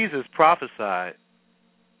 Jesus prophesied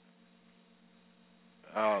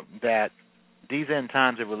that these end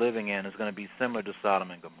times that we're living in is going to be similar to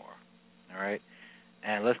Sodom and Gomorrah. All right?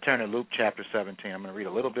 And let's turn to Luke chapter 17. I'm going to read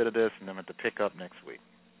a little bit of this, and then I'm going to pick up next week.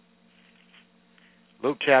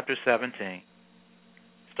 Luke chapter 17,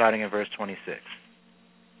 starting in verse 26.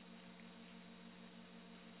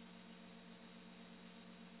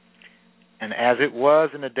 And as it was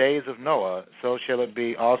in the days of Noah, so shall it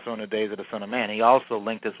be also in the days of the Son of Man. He also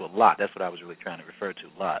linked this with Lot. That's what I was really trying to refer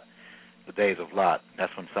to, Lot. The days of Lot.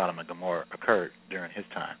 That's when Sodom and Gomorrah occurred during his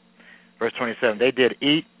time. Verse 27, they did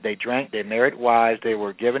eat, they drank, they married wives, they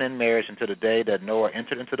were given in marriage until the day that Noah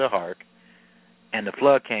entered into the ark, and the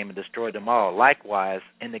flood came and destroyed them all. Likewise,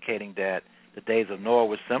 indicating that the days of Noah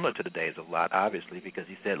were similar to the days of Lot, obviously, because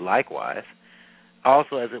he said likewise.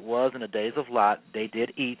 Also, as it was in the days of Lot, they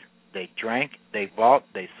did eat, they drank, they bought,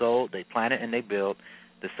 they sold, they planted, and they built.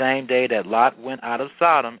 The same day that Lot went out of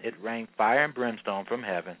Sodom, it rained fire and brimstone from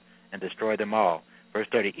heaven and destroyed them all. Verse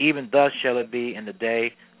 30, even thus shall it be in the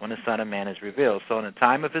day when the Son of Man is revealed. So in the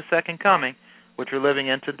time of his second coming, which we're living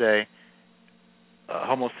in today,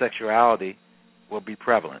 homosexuality will be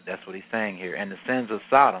prevalent. That's what he's saying here. And the sins of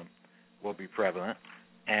Sodom will be prevalent.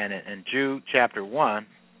 And in Jude chapter 1,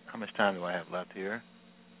 how much time do I have left here?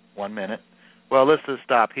 1 minute. Well, let's just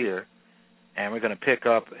stop here. And we're going to pick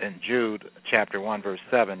up in Jude chapter 1, verse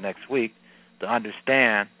 7 next week to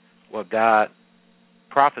understand what God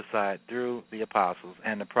prophesied through the apostles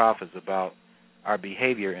and the prophets about our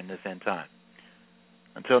behavior in this end time.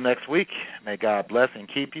 Until next week, may God bless and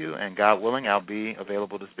keep you, and God willing, I'll be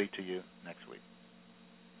available to speak to you next week.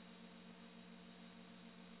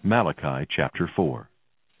 Malachi chapter 4.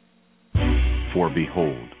 For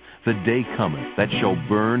behold, the day cometh that shall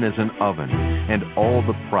burn as an oven, and all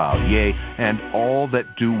the proud, yea, and all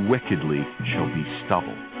that do wickedly shall be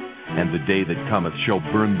stubble. And the day that cometh shall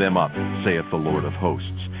burn them up, saith the Lord of hosts,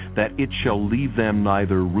 that it shall leave them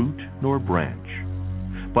neither root nor branch.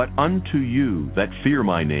 But unto you that fear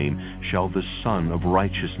my name shall the Son of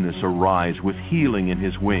Righteousness arise with healing in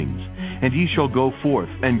his wings, and ye shall go forth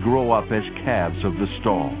and grow up as calves of the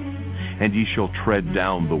stall. and ye shall tread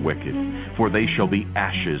down the wicked. For they shall be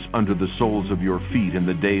ashes under the soles of your feet in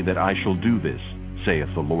the day that I shall do this,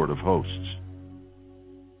 saith the Lord of hosts.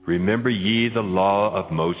 Remember ye the law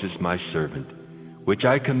of Moses my servant, which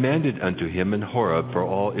I commanded unto him in Horeb for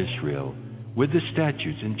all Israel, with the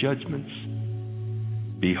statutes and judgments.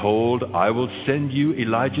 Behold, I will send you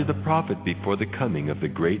Elijah the prophet before the coming of the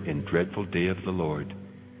great and dreadful day of the Lord.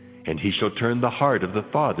 And he shall turn the heart of the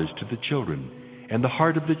fathers to the children, and the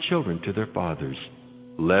heart of the children to their fathers,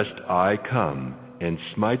 lest I come and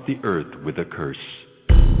smite the earth with a curse.